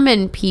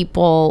German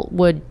people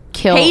would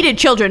kill. Hated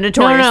children,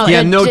 notoriously.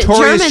 Yeah,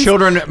 notorious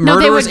children,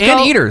 murderers and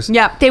eaters.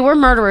 Yeah, they were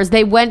murderers.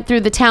 They went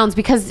through the towns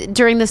because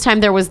during this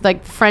time there was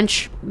like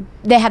French.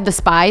 They had the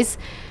spies.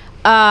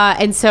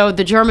 And so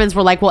the Germans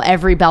were like, well,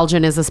 every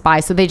Belgian is a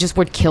spy, so they just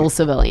would kill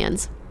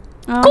civilians.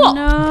 Oh, cool.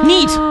 No.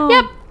 Neat.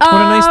 Yep. What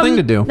a nice thing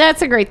to do.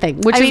 That's a great thing.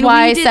 Which is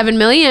why 7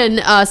 million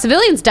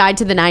civilians died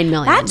to the 9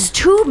 million. That's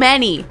too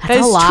many.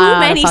 That's a lot too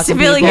many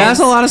civilians. Yeah, that's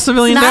a lot of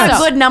civilian deaths. deaths.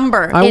 Not a good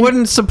number. I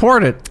wouldn't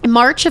support it. In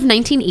March of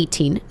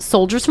 1918,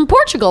 soldiers from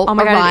Portugal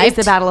arrived.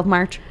 It's the Battle of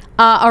March.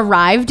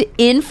 Arrived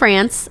in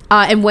France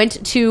and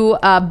went to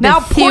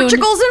now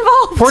Portugal's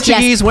involved.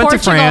 Portuguese went to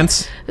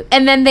France.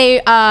 And then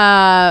they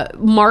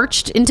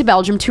marched into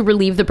Belgium to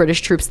relieve the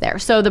British troops there.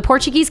 So the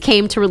Portuguese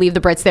came to relieve the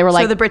Brits. They were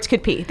like, so the Brits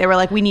could pee. They were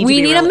like, we need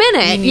a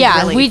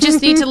minute. We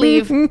just need to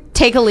leave,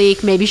 take a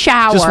leak, maybe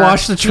shower. Just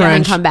wash the trench.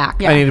 And come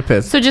back. I need to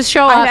piss. So just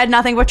show up. I've had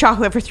nothing but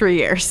chocolate for 3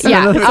 years.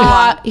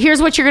 Yeah.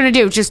 Here's what you're going to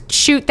do. Just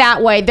shoot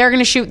that way. They're going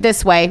to shoot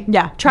this way.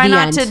 Yeah. Try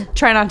not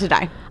to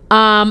die.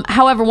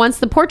 However, once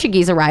the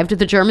Portuguese arrived,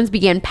 the Germans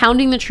began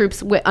pounding the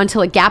troops until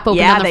a gap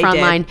opened on the front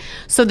line.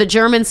 So the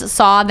Germans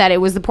saw that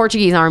it was the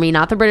Portuguese army,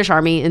 not the British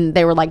army, and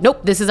they were like, nope,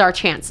 this is our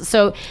chance.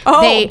 So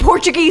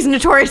Portuguese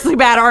notoriously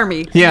bad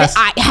army. Yes.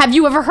 Have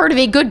you ever heard of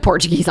a good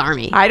Portuguese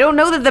army? I don't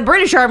know that the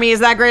British army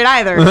is that great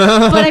either.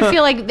 But I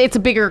feel like it's a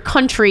bigger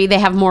country. They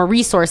have more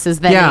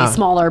resources than a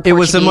smaller Portuguese. It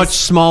was a much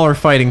smaller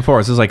fighting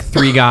force. It was like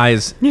 3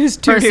 guys. It was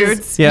 2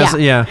 dudes. Yes,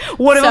 yeah.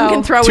 One of them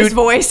can throw his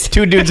voice.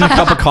 2 dudes and a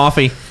cup of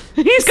coffee.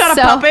 He's got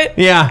a puppet.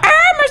 Yeah.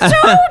 I'm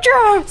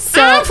a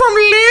soldier. I'm from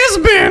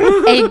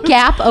Lisbon. A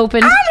gap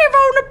opened. I live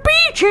on the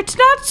beach. It's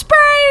not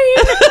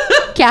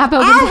Spain. Gap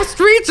opened. Our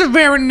streets are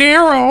very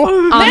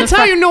narrow. That's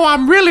how you know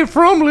I'm really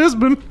from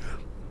Lisbon.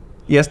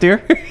 Yes,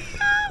 dear?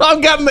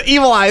 I've got the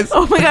evil eyes.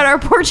 Oh my God, our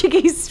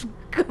Portuguese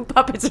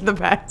puppets are the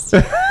best.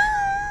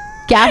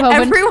 Gap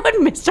opened.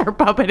 Everyone missed our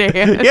puppet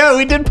hands. Yeah,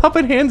 we did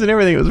puppet hands and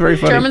everything. It was very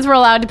funny. Germans were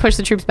allowed to push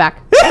the troops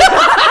back.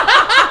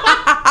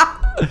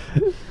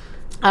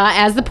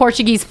 As the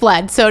Portuguese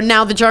fled. So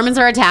now the Germans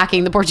are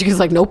attacking. The Portuguese are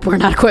like, nope, we're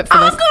not equipped for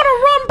this. I'm going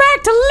to run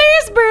back to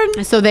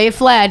Lisbon. So they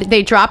fled.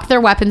 They dropped their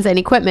weapons and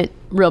equipment.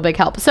 Real big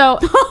help. So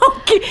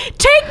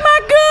take my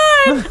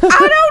gun.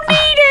 I don't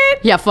need it.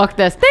 Yeah, fuck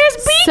this. There's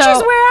beaches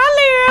where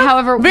I live.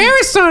 However,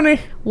 very sunny.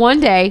 One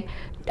day,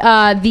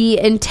 the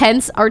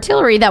intense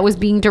artillery that was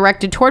being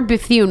directed toward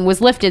Bethune was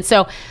lifted.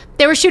 So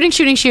they were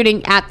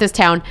shooting at this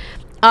town,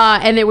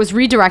 and it was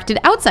redirected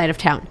outside of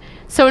town.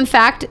 So in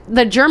fact,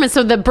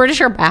 the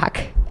British are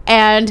back,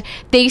 and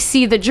they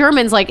see the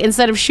Germans, like,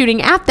 instead of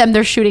shooting at them,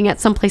 they're shooting at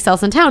someplace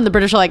else in town. The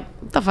British are like,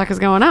 what the fuck is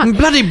going on?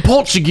 Bloody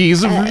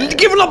Portuguese have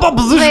given up our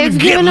position They've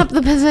given up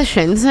the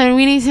position, so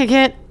we need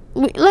to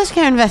let's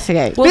go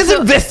investigate. Let's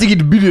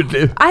investigate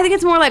immediately. I think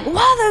it's more like, what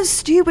are those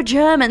stupid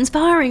Germans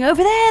firing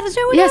over there? There's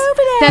no one over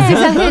there. That's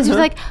exactly it. It's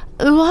like,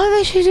 why are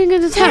they shooting at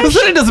the town?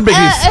 It doesn't make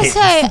any sense.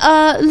 Say,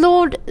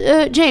 Lord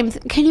James,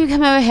 can you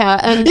come over here?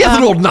 And, yes,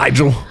 Lord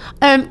Nigel.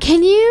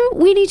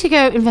 We need to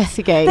go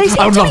investigate.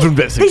 I would love to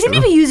investigate. They seem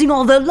to be using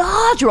all the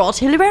larger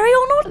artillery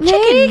or not chickens.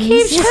 They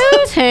keep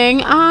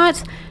shooting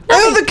at...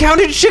 the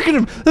county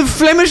chicken, the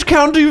Flemish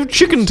county of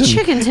Chickenton.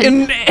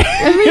 In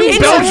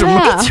Belgium.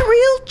 It's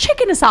real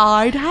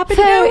chickenicide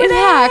happening over in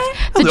there.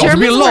 fact, the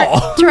Germans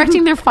were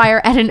directing their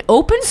fire at an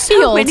open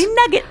field. So many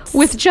nuggets.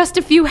 With just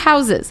a few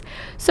houses.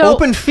 So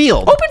Open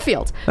field.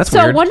 That's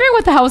so weird. Wondering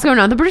what the hell was going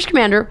on, the British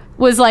commander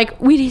was like,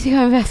 we need to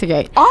go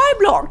investigate. I'm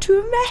locked to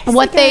investigate.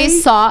 What they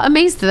saw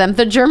amazed them.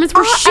 The Germans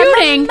were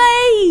shooting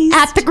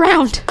at the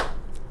ground.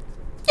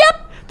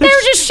 Yep. They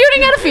were just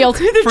shooting at a field.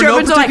 The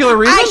Germans no particular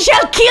are like, reason? I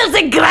shall kill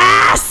the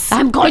grass.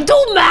 I'm going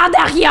to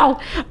murder you.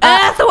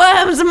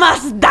 Earthworms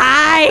must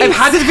die. I've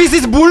had it with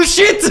this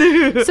bullshit.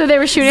 So they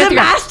were shooting at The the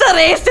master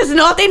race does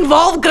not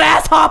involve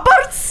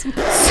grasshoppers.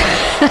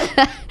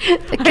 I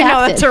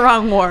know that's a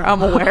wrong war.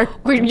 I'm aware.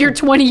 You're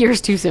 20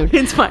 years too soon.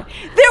 It's fine.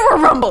 There were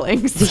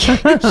rumblings. He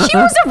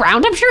was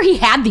around. I'm sure he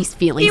had these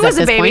feelings. He was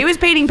at a this baby. point. He was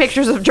painting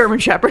pictures of German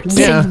shepherds.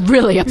 Yeah. He's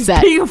really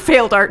upset. Being a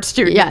failed art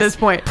student Yes. at this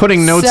point.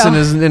 Putting notes So-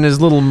 in his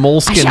little I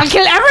moleskin. shall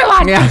kill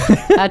everyone.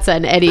 Yeah. That's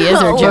an Eddie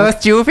Izzard joke.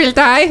 First you will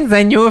die,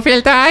 then you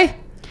will die.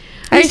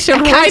 I shall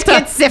I can't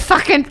get the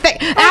fucking thing.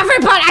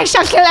 Everybody, I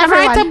shall kill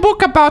everyone.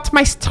 book about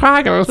my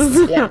struggles.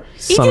 Yeah.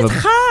 It is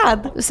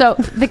hard. So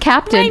the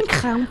captain Mein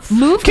Kampf.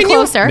 moved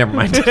closer Never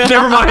mind.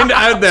 Never mind.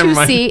 Never to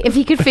mind. see if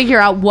he could figure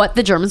out what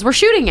the Germans were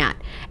shooting at.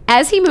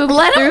 As he moved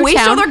Let them through waste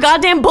all town, their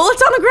goddamn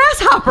bullets on the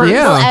grasshoppers.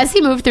 Yeah. well, as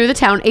he moved through the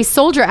town, a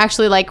soldier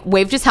actually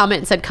waved his helmet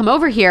and said, "Come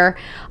over here."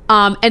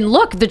 And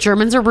look, the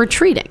Germans are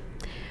retreating.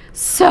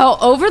 So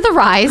over the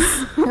rise,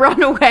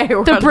 Run away.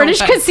 the British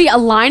could see a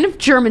line of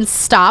Germans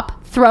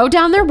stop, throw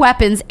down their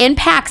weapons in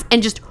packs,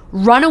 and just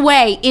run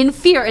away in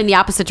fear in the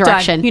opposite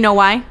direction. You know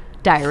why?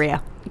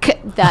 Diarrhea.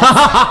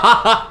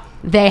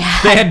 They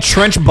had They had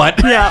trench butt.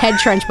 head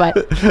trench butt.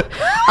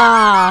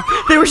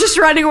 They were just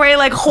running away,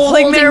 like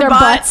holding their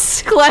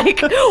butts, like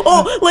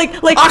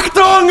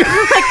Achtung!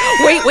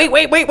 wait.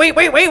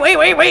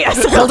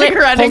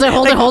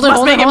 Hold it, hold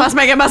it. Must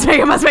make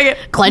it.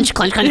 Clench.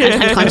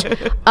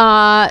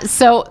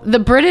 So the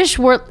British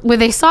were, when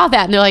they saw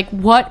that, and they're like,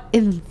 "What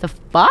in the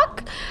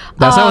fuck?"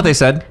 That's not what they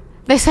said.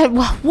 They said,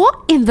 "Well, what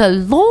in the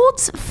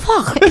Lord's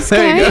fuck is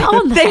There you going go.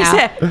 on They there?"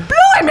 said,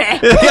 "Blimey,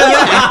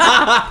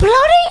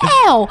 "Bloody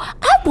hell!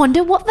 I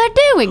wonder what they're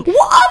doing."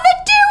 what are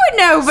they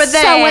doing over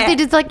there?" So what they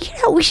did is like, you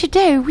know what we should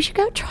do? We should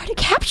go try to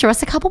capture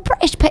us a couple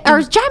British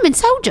or German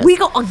soldiers. We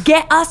gotta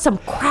get us some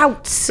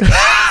krauts.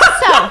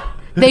 So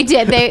they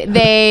did.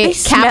 They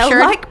Smell captured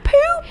like poop.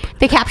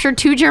 They captured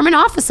 2 German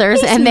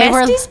officers, and they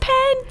were his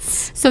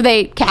pants. so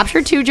they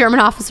captured 2 German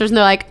officers, and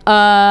they're like,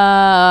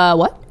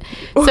 what?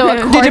 So Did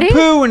according, he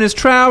poo in his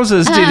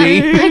trousers, did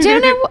he? I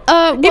don't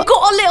know. You've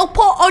got a little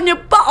pot on your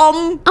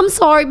bottom. I'm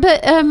sorry,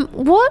 but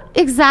what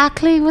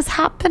exactly was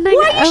happening?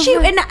 Why are you over-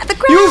 shooting at the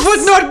grass? You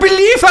would not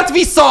believe what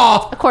we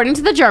saw! According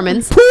to the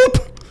Germans, Poop!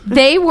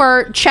 they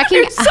were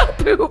checking. So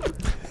poop.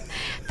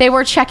 They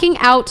were checking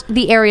out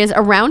the areas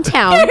around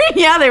town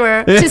Yeah, they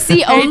were. to see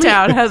Hey, only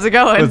town, how's it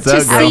going? What's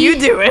up, How girl? you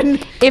doing?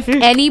 if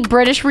any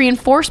British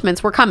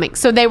reinforcements were coming.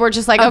 So they were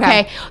just like,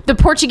 okay, the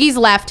Portuguese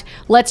left.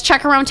 Let's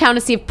check around town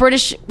to see if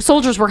British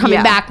soldiers were coming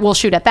Yeah. back. We'll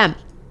shoot at them.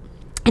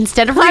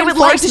 Instead of I would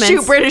like to reinforcements,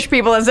 shoot British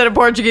people instead of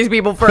Portuguese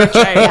people for a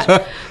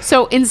change.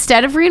 so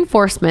instead of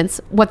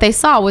reinforcements, what they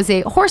saw was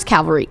a horse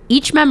cavalry,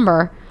 each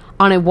member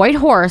on a white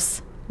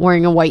horse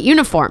wearing a white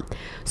uniform.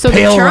 So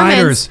Pale the Germans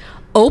riders.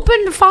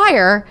 opened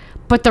fire,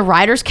 but the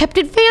riders kept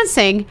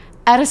advancing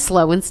at a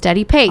slow and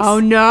steady pace. Oh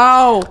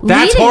no.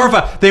 That's Leading-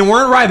 horrifying. They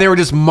weren't right. They were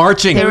just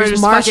marching. They were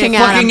just marching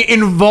at fucking them.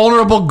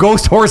 invulnerable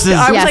ghost horses.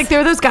 I was Yes. like,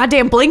 they're those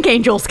goddamn blink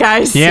angels,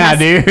 guys. Yeah,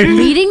 dude.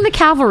 Leading the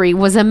cavalry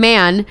was a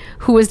man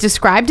who was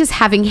described as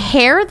having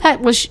hair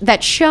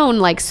that shone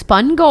like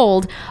spun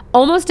gold,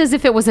 almost as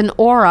if it was an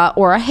aura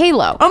or a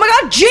halo. Oh my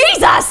god,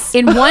 Jesus!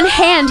 In one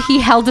hand,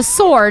 he held a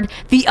sword,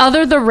 the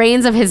other the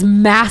reins of his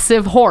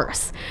massive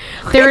horse.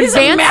 Their He's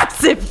a advance,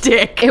 massive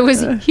dick. it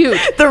was huge.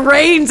 The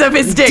reins of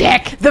his dick.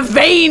 Dick. The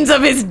veins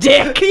of his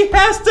dick. He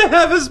has to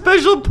have a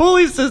special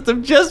pulley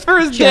system just for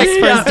his dick.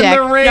 for his and dick.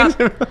 the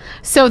rings.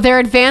 So their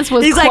advance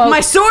was He's like, quote,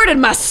 my sword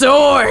and my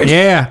sword.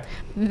 Yeah.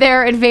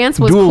 their advance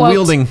was Dual quote,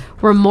 wielding.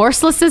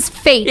 remorseless as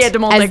fate He had to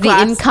as the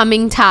multi-class.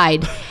 incoming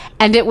tide.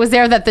 And it was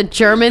there that the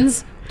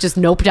Germans just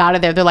noped out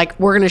of there. They're like,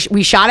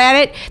 we shot at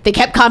it. They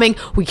kept coming.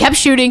 We kept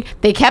shooting.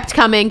 They kept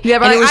coming. Yeah,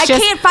 but and like, I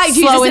can't fight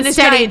Jesus slow in and this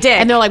steady. giant dick.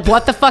 And they're like,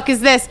 what the fuck is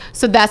this?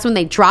 So that's when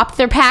they dropped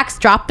their packs,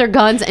 dropped their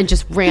guns, and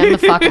just ran the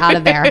fuck out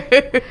of there.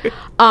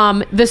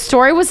 The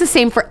story was the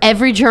same for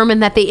every German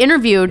that they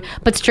interviewed,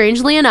 but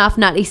strangely enough,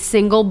 not a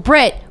single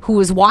Brit who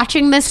was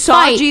watching this Saw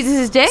fight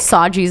Jesus' dick?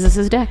 saw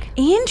Jesus' dick.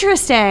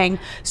 Interesting.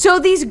 So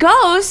these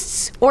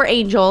ghosts, or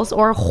angels,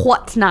 or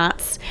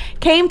whatnots,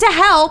 came to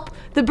help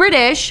the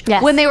British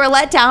Yes. when they were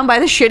let down by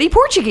the shitty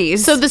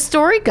Portuguese. So the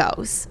story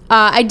goes,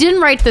 I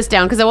didn't write this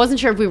down because I wasn't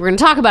sure if we were going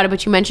to talk about it,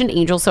 but you mentioned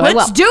angels, so I will.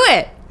 let's do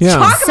it. Yeah.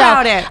 Talk So,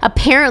 about it.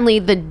 apparently,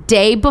 the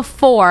day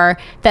before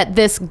that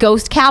this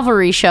ghost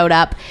cavalry showed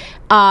up,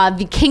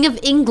 the King of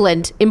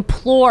England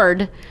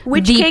implored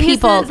Which the king is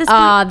people. this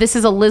queen? This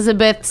is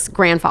Elizabeth's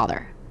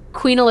grandfather,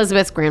 Queen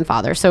Elizabeth's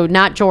grandfather. So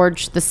not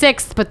George VI,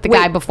 but the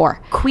guy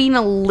before. Queen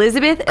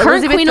Elizabeth?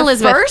 Current Queen the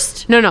Elizabeth.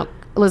 First? No,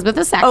 Elizabeth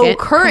II. Oh,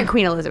 current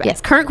Queen Elizabeth.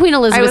 Yes, current Queen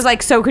Elizabeth. I was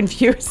like so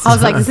confused. I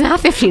was like, it's not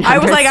 1500s. I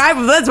was like,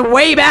 that's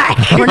way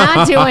back. We're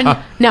not doing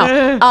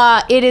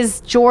no. It is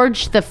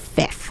George V.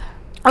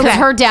 Because Okay.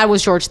 her dad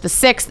was George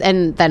VI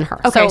and then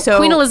her. Okay, so-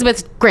 Queen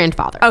Elizabeth's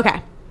grandfather.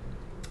 Okay.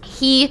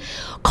 He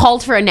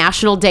called for a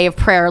national day of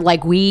prayer.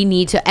 Like, we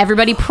need to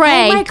everybody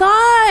pray. Oh my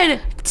God.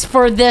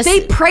 for this.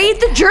 They prayed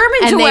the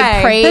Germans and away.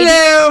 they prayed.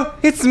 Hello,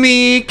 it's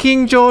me,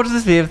 King George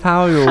V.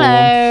 How are you?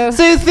 Hello.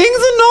 So things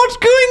are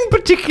not going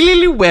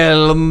particularly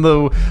well on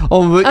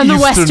the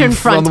Western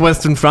Front. On the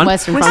Western Front.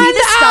 Western Was Front. he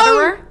the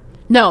stutterer?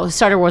 No,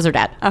 Starter Wars are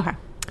dead. Okay.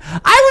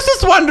 I was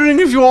just wondering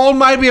if you all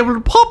might be able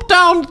to pop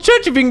down to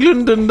Church of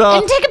England and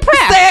take a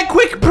prayer. say a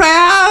quick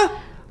prayer.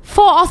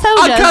 For our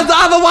soldiers. Because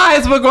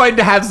otherwise we're going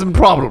to have some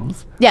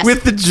problems Yes.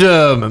 with the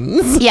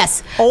Germans.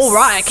 Yes. All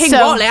right, King So-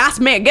 Wally asked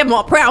me to give him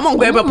a prayer. I'm going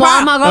to give him a Well,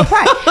 I'm prayer. gonna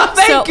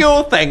go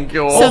pray. Thank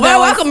you. So Well, there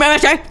was welcome, Mary.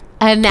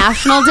 a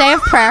national day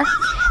of prayer,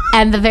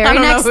 and the I very don't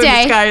know next who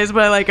day, this guy is,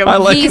 but I like him. I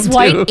like these him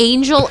white too.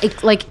 angel,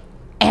 like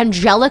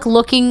angelic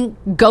looking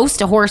ghost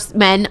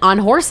horsemen on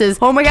horses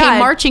Oh my God. came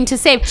marching to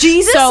save.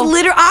 Jesus So-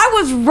 literally, I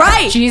was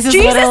right. Jesus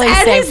literally and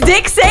saved- his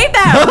dick saved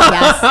them.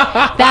 Yes,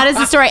 that is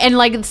the story. And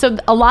like, so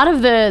a lot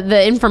of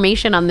the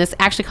information on this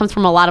actually comes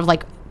from a lot of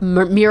like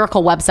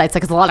miracle websites.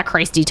 Like, it's a lot of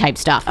crazy type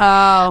stuff.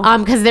 Oh.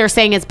 Because they're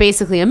saying it's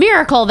basically a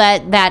miracle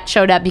that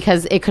showed up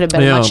because it could have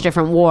been Yeah. a much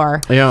different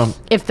war. Yeah.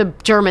 If the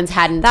Germans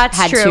hadn't That's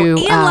had true.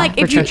 to. And like,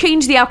 if you retreat.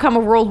 change the outcome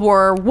of World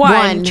War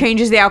One.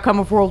 changes the outcome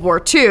of World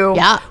War II.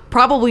 Yeah.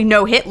 Probably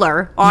no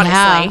Hitler.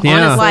 Honestly,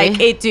 Yeah. honestly. like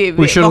it.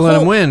 We should've the let him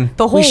whole- win.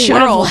 The whole we should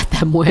have world. let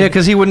them win. Yeah,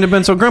 because he wouldn't have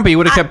been so grumpy. He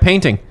would have kept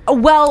painting.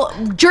 Well,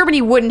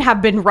 Germany wouldn't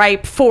have been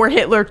ripe for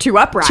Hitler to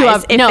uprise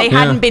if no. they Yeah.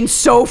 hadn't been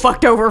so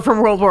fucked over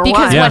from World War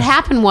Because One. Yeah. what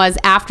happened was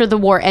after the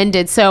war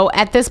ended, so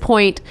at this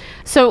point,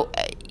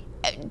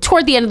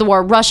 toward the end of the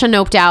war, Russia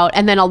noped out,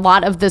 and then a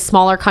lot of the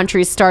smaller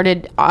countries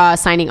started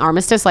signing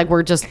armistice. Like,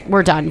 we're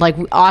done. Like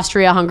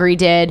Austria, Hungary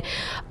did,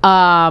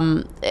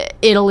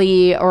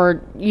 Italy,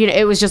 or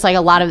it was just like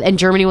a lot of, and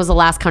Germany was the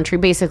last country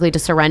basically to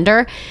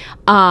surrender.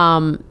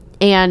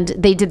 And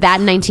they did that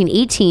in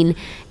 1918,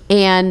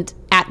 and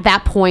at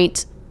that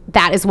point,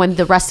 that is when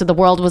the rest of the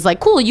world was like,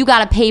 cool, you got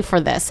to pay for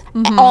this.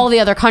 All the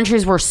other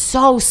countries were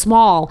so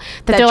small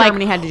that they're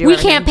Germany like, had to do we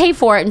everything. can't pay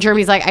for it. And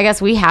Germany's like, I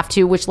guess we have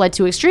to, which led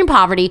to extreme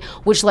poverty,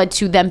 which led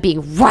to them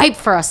being ripe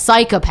for a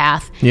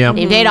psychopath Yeah.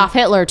 named Adolf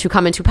Hitler to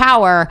come into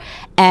power,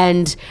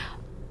 and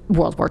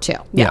World War II.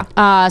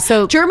 Yeah.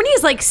 So Germany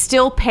is like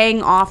still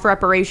paying off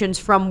reparations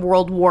from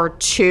World War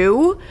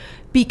II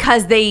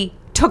because they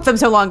took them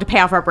so long to pay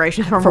off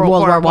reparations from for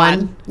World War One.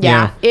 One.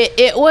 Yeah.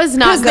 It was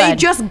not Because good. they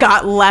just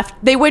got left.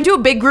 They went to a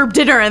big group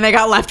dinner and they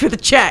got left with a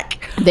check.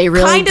 They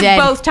really kind did.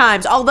 of both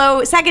times.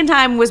 Although second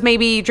time was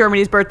maybe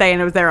Germany's birthday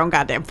and it was their own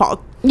goddamn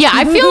fault. Yeah,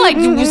 I feel like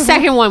the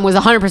second one was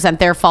 100%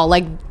 their fault.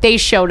 Like, they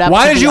showed up.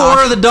 Why to did be you off.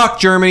 order the duck,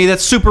 Germany?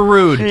 That's super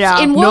rude.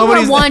 Yeah. In World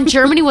Nobody's- War One,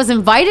 Germany was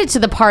invited to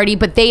the party,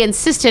 but they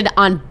insisted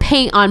on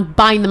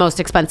buying the most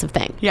expensive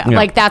thing. Yeah.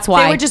 Like, that's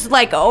why. They were just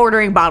like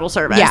ordering bottle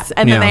service. Yeah.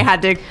 And then Yeah. they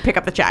had to pick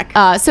up the check.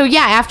 So yeah,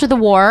 after the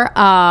war,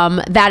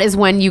 that is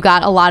when you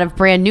got a lot of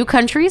brand new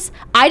countries.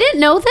 I didn't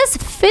know this.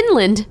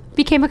 Finland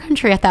became a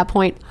country at that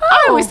point.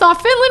 I always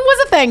thought Finland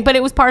was a thing, but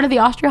it was part of the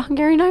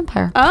Austro-Hungarian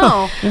Empire.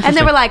 Oh. And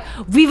they were like,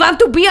 we want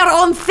to be our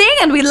own thing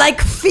and we like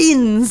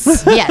Finns.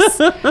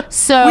 Yes.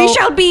 So We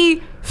shall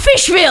be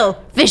Fishville.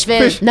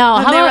 Fishville. No,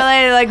 And how they were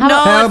about, like, how no,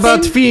 How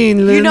about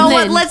Finland? you know what?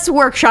 Finland. Let's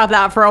workshop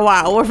that for a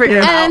while. We'll figure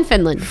it and out.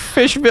 Finland.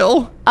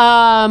 Fishville.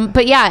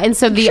 But yeah, and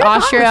so the Should've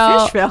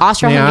gone with Fishville.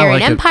 Austro-Hungarian Yeah, I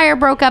like it. Empire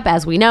broke up,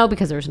 as we know,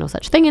 because there's no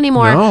such thing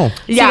anymore. No. So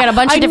you got a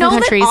bunch of different I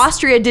know countries. that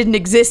Austria didn't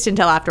exist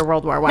until after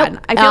World War One.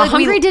 Nope. I feel like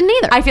Hungary didn't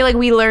either. I feel like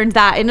we learned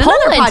that in another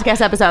Poland.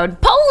 podcast episode.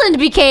 Poland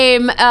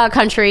became a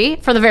country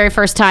for the very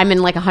first time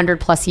in like 100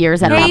 plus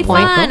years at Hey, that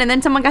point. fun! And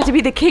then someone got to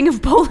be the king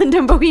of Poland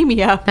and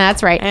Bohemia.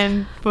 That's right.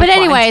 And but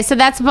anyway, so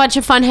that's a bunch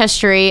of fun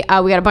history.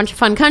 We got a bunch of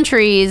fun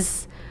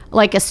countries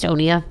like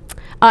Estonia.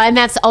 And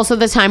that's also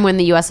the time when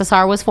the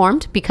USSR was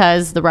formed,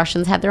 because the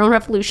Russians had their own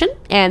revolution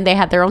and they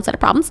had their own set of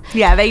problems.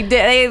 Yeah, they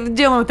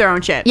dealing with their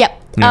own shit.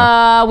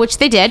 Yep. Which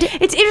they did.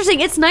 It's interesting.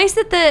 It's nice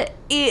that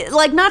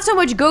like not so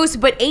much ghosts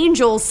but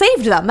angels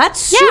saved them.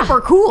 That's Yeah.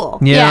 super cool.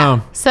 Yeah.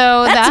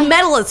 So That's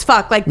metal as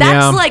fuck. Like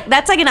that's Yeah.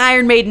 that's like an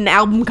Iron Maiden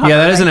album cover. Yeah,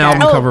 that is an right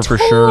album there. cover for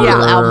total sure.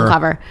 album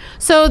cover.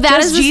 So that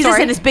Just is the Jesus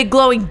story. and his big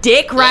glowing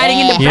dick riding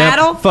into Yep.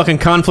 battle, Fucking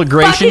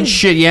conflagration Fucking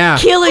shit, yeah.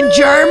 killing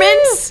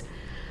Germans.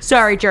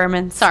 Sorry,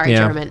 Germans. Sorry,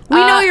 Yeah. German. We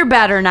know you're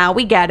better now.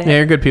 We get it. Yeah,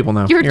 you're good people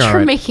now. You're all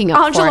right. making up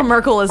for Angela it.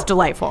 Merkel is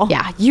delightful.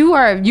 Yeah, you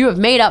have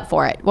made up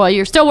for it. Well,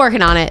 you're still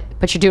working on it,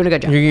 but you're doing a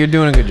good job. You're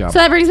doing a good job. So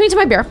that brings me to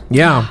my beer.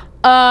 Yeah.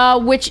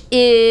 Which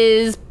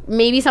is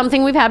maybe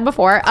something we've had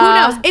before. Who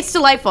knows? It's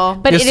delightful.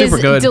 But It's it is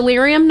super good.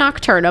 Delirium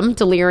Nocturnum.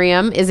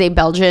 Delirium is a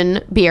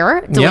Belgian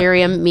beer.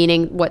 Delirium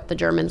meaning what the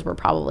Germans were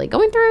probably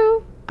going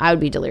through. I would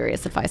be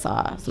delirious if I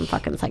saw some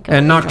fucking psycho.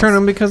 And angels.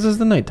 nocturnum because it's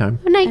the nighttime.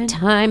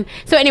 Nighttime.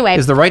 So anyway,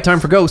 Is the right time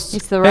for ghosts.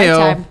 It's the right Heyo.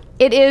 time.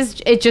 it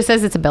is. It just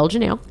says it's a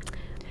Belgian ale.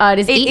 It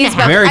is It 8.5. is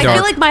Belgian. Very I dark.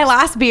 feel like my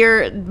last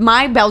beer,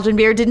 my Belgian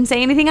beer, didn't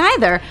say anything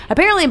either.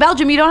 Apparently in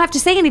Belgium, you don't have to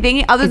say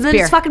anything other than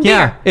beer. it's fucking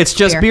Yeah, beer. it's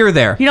just beer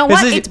there. You know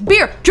This what? is- It's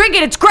beer. Drink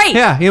it. It's great.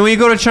 Yeah, you know, when you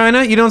go to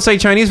China, you don't say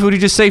Chinese food, you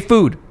just say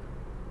food.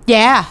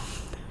 Yeah.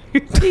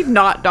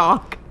 Not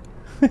dog.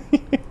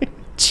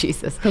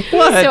 Jesus.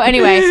 What? So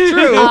anyway,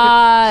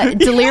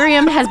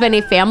 Delirium has been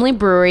a family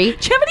brewery.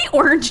 Do you have any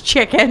orange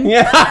chicken?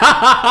 Yeah.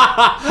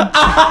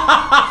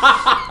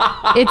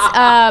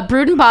 It's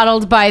brewed and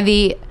bottled by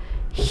the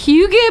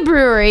Hughe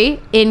Brewery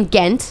in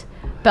Ghent,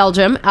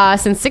 Belgium,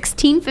 since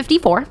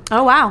 1654.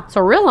 Oh, wow.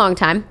 So a real long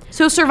time.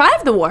 So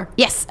survived the war.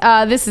 Yes,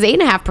 this is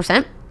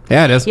 8.5%.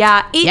 Yeah, it is.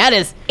 Yeah, it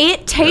is.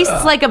 It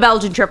tastes like a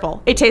Belgian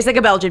triple. It tastes like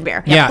a Belgian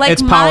beer. Yeah, like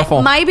it's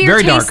powerful. My beer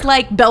Very tastes dark.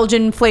 like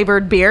Belgian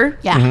flavored beer.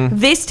 Yeah. Mm-hmm.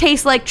 This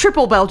tastes like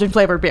triple Belgian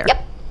flavored beer.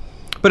 Yep.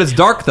 But it's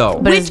dark though.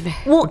 But it's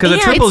because a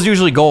and- triple is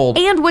usually gold.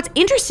 And what's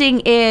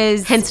interesting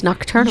is hence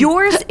nocturnal.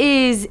 yours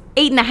is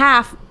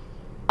 8.5.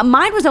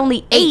 Mine was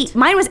only 8.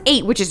 Mine was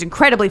 8, which is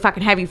incredibly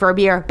fucking heavy for a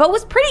beer, but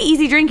was pretty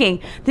easy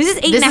drinking. This is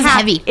 8.5. This is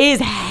heavy. Is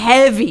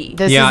heavy.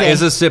 This Yeah,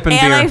 is it's a sipping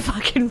and beer. I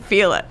fucking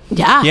feel it.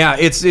 Yeah. Yeah,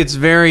 it's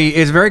very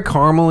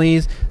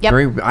caramely. Yep.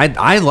 Very,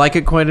 I like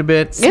it quite a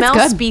bit. Smells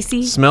good.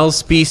 species. Smells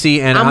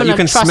species, and I'm you gonna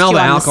can trust smell you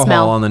the on the alcohol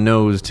smell. on the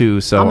nose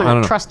too. So I'm I don't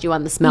gonna know. trust you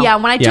on the smell. Yeah,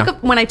 when Yeah.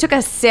 I took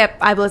a sip,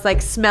 I was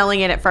like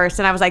smelling it at first,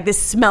 and I was like,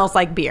 "This smells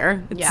like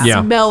beer. It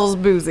Yeah. smells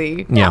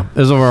boozy." Yeah,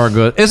 it's a very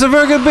good. It's a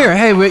very good beer.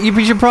 Hey,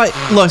 you should probably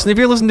listen. If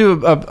you're listening to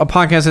a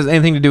podcast that has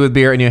anything to do with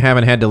beer and you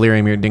haven't had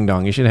Delirium or Ding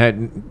Dong, you should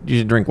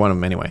drink one of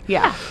them anyway.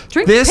 Yeah,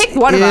 This pick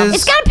one of them. is-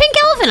 It's got a pink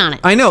elephant on it.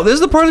 I know this is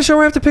the part of the show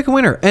where I have to pick a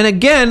winner. And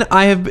again,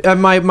 I have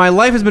my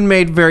life has been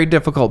made very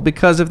difficult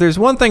because if there's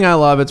one thing I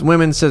love, it's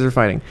women's scissor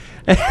fighting.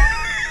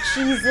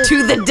 Jesus.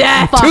 To the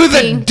death. To the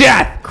Fucking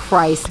death.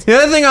 Christ. The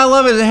other thing I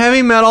love is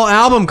heavy metal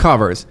album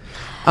covers.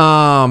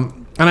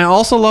 And I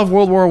also love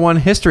World War I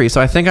history, so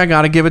I think I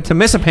got to give it to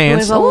Missa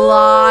Pants There's a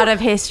lot of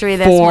history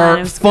this for one.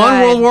 It was fun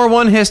good. World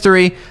War I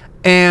history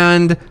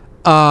and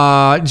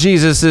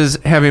Jesus's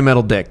heavy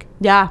metal dick.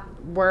 Yeah,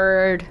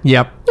 Word.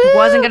 Yep. it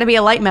wasn't gonna be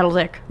a light metal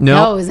dick. No,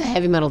 No. it was a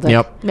heavy metal dick.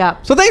 Yep. Yeah.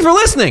 So thanks for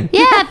listening.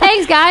 Yeah,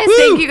 thanks, guys.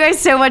 Thank you guys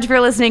so much for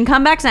listening.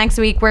 Come back next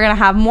week. We're gonna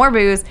have more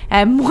booze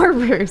and more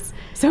brews.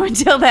 So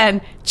until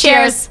then,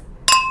 cheers.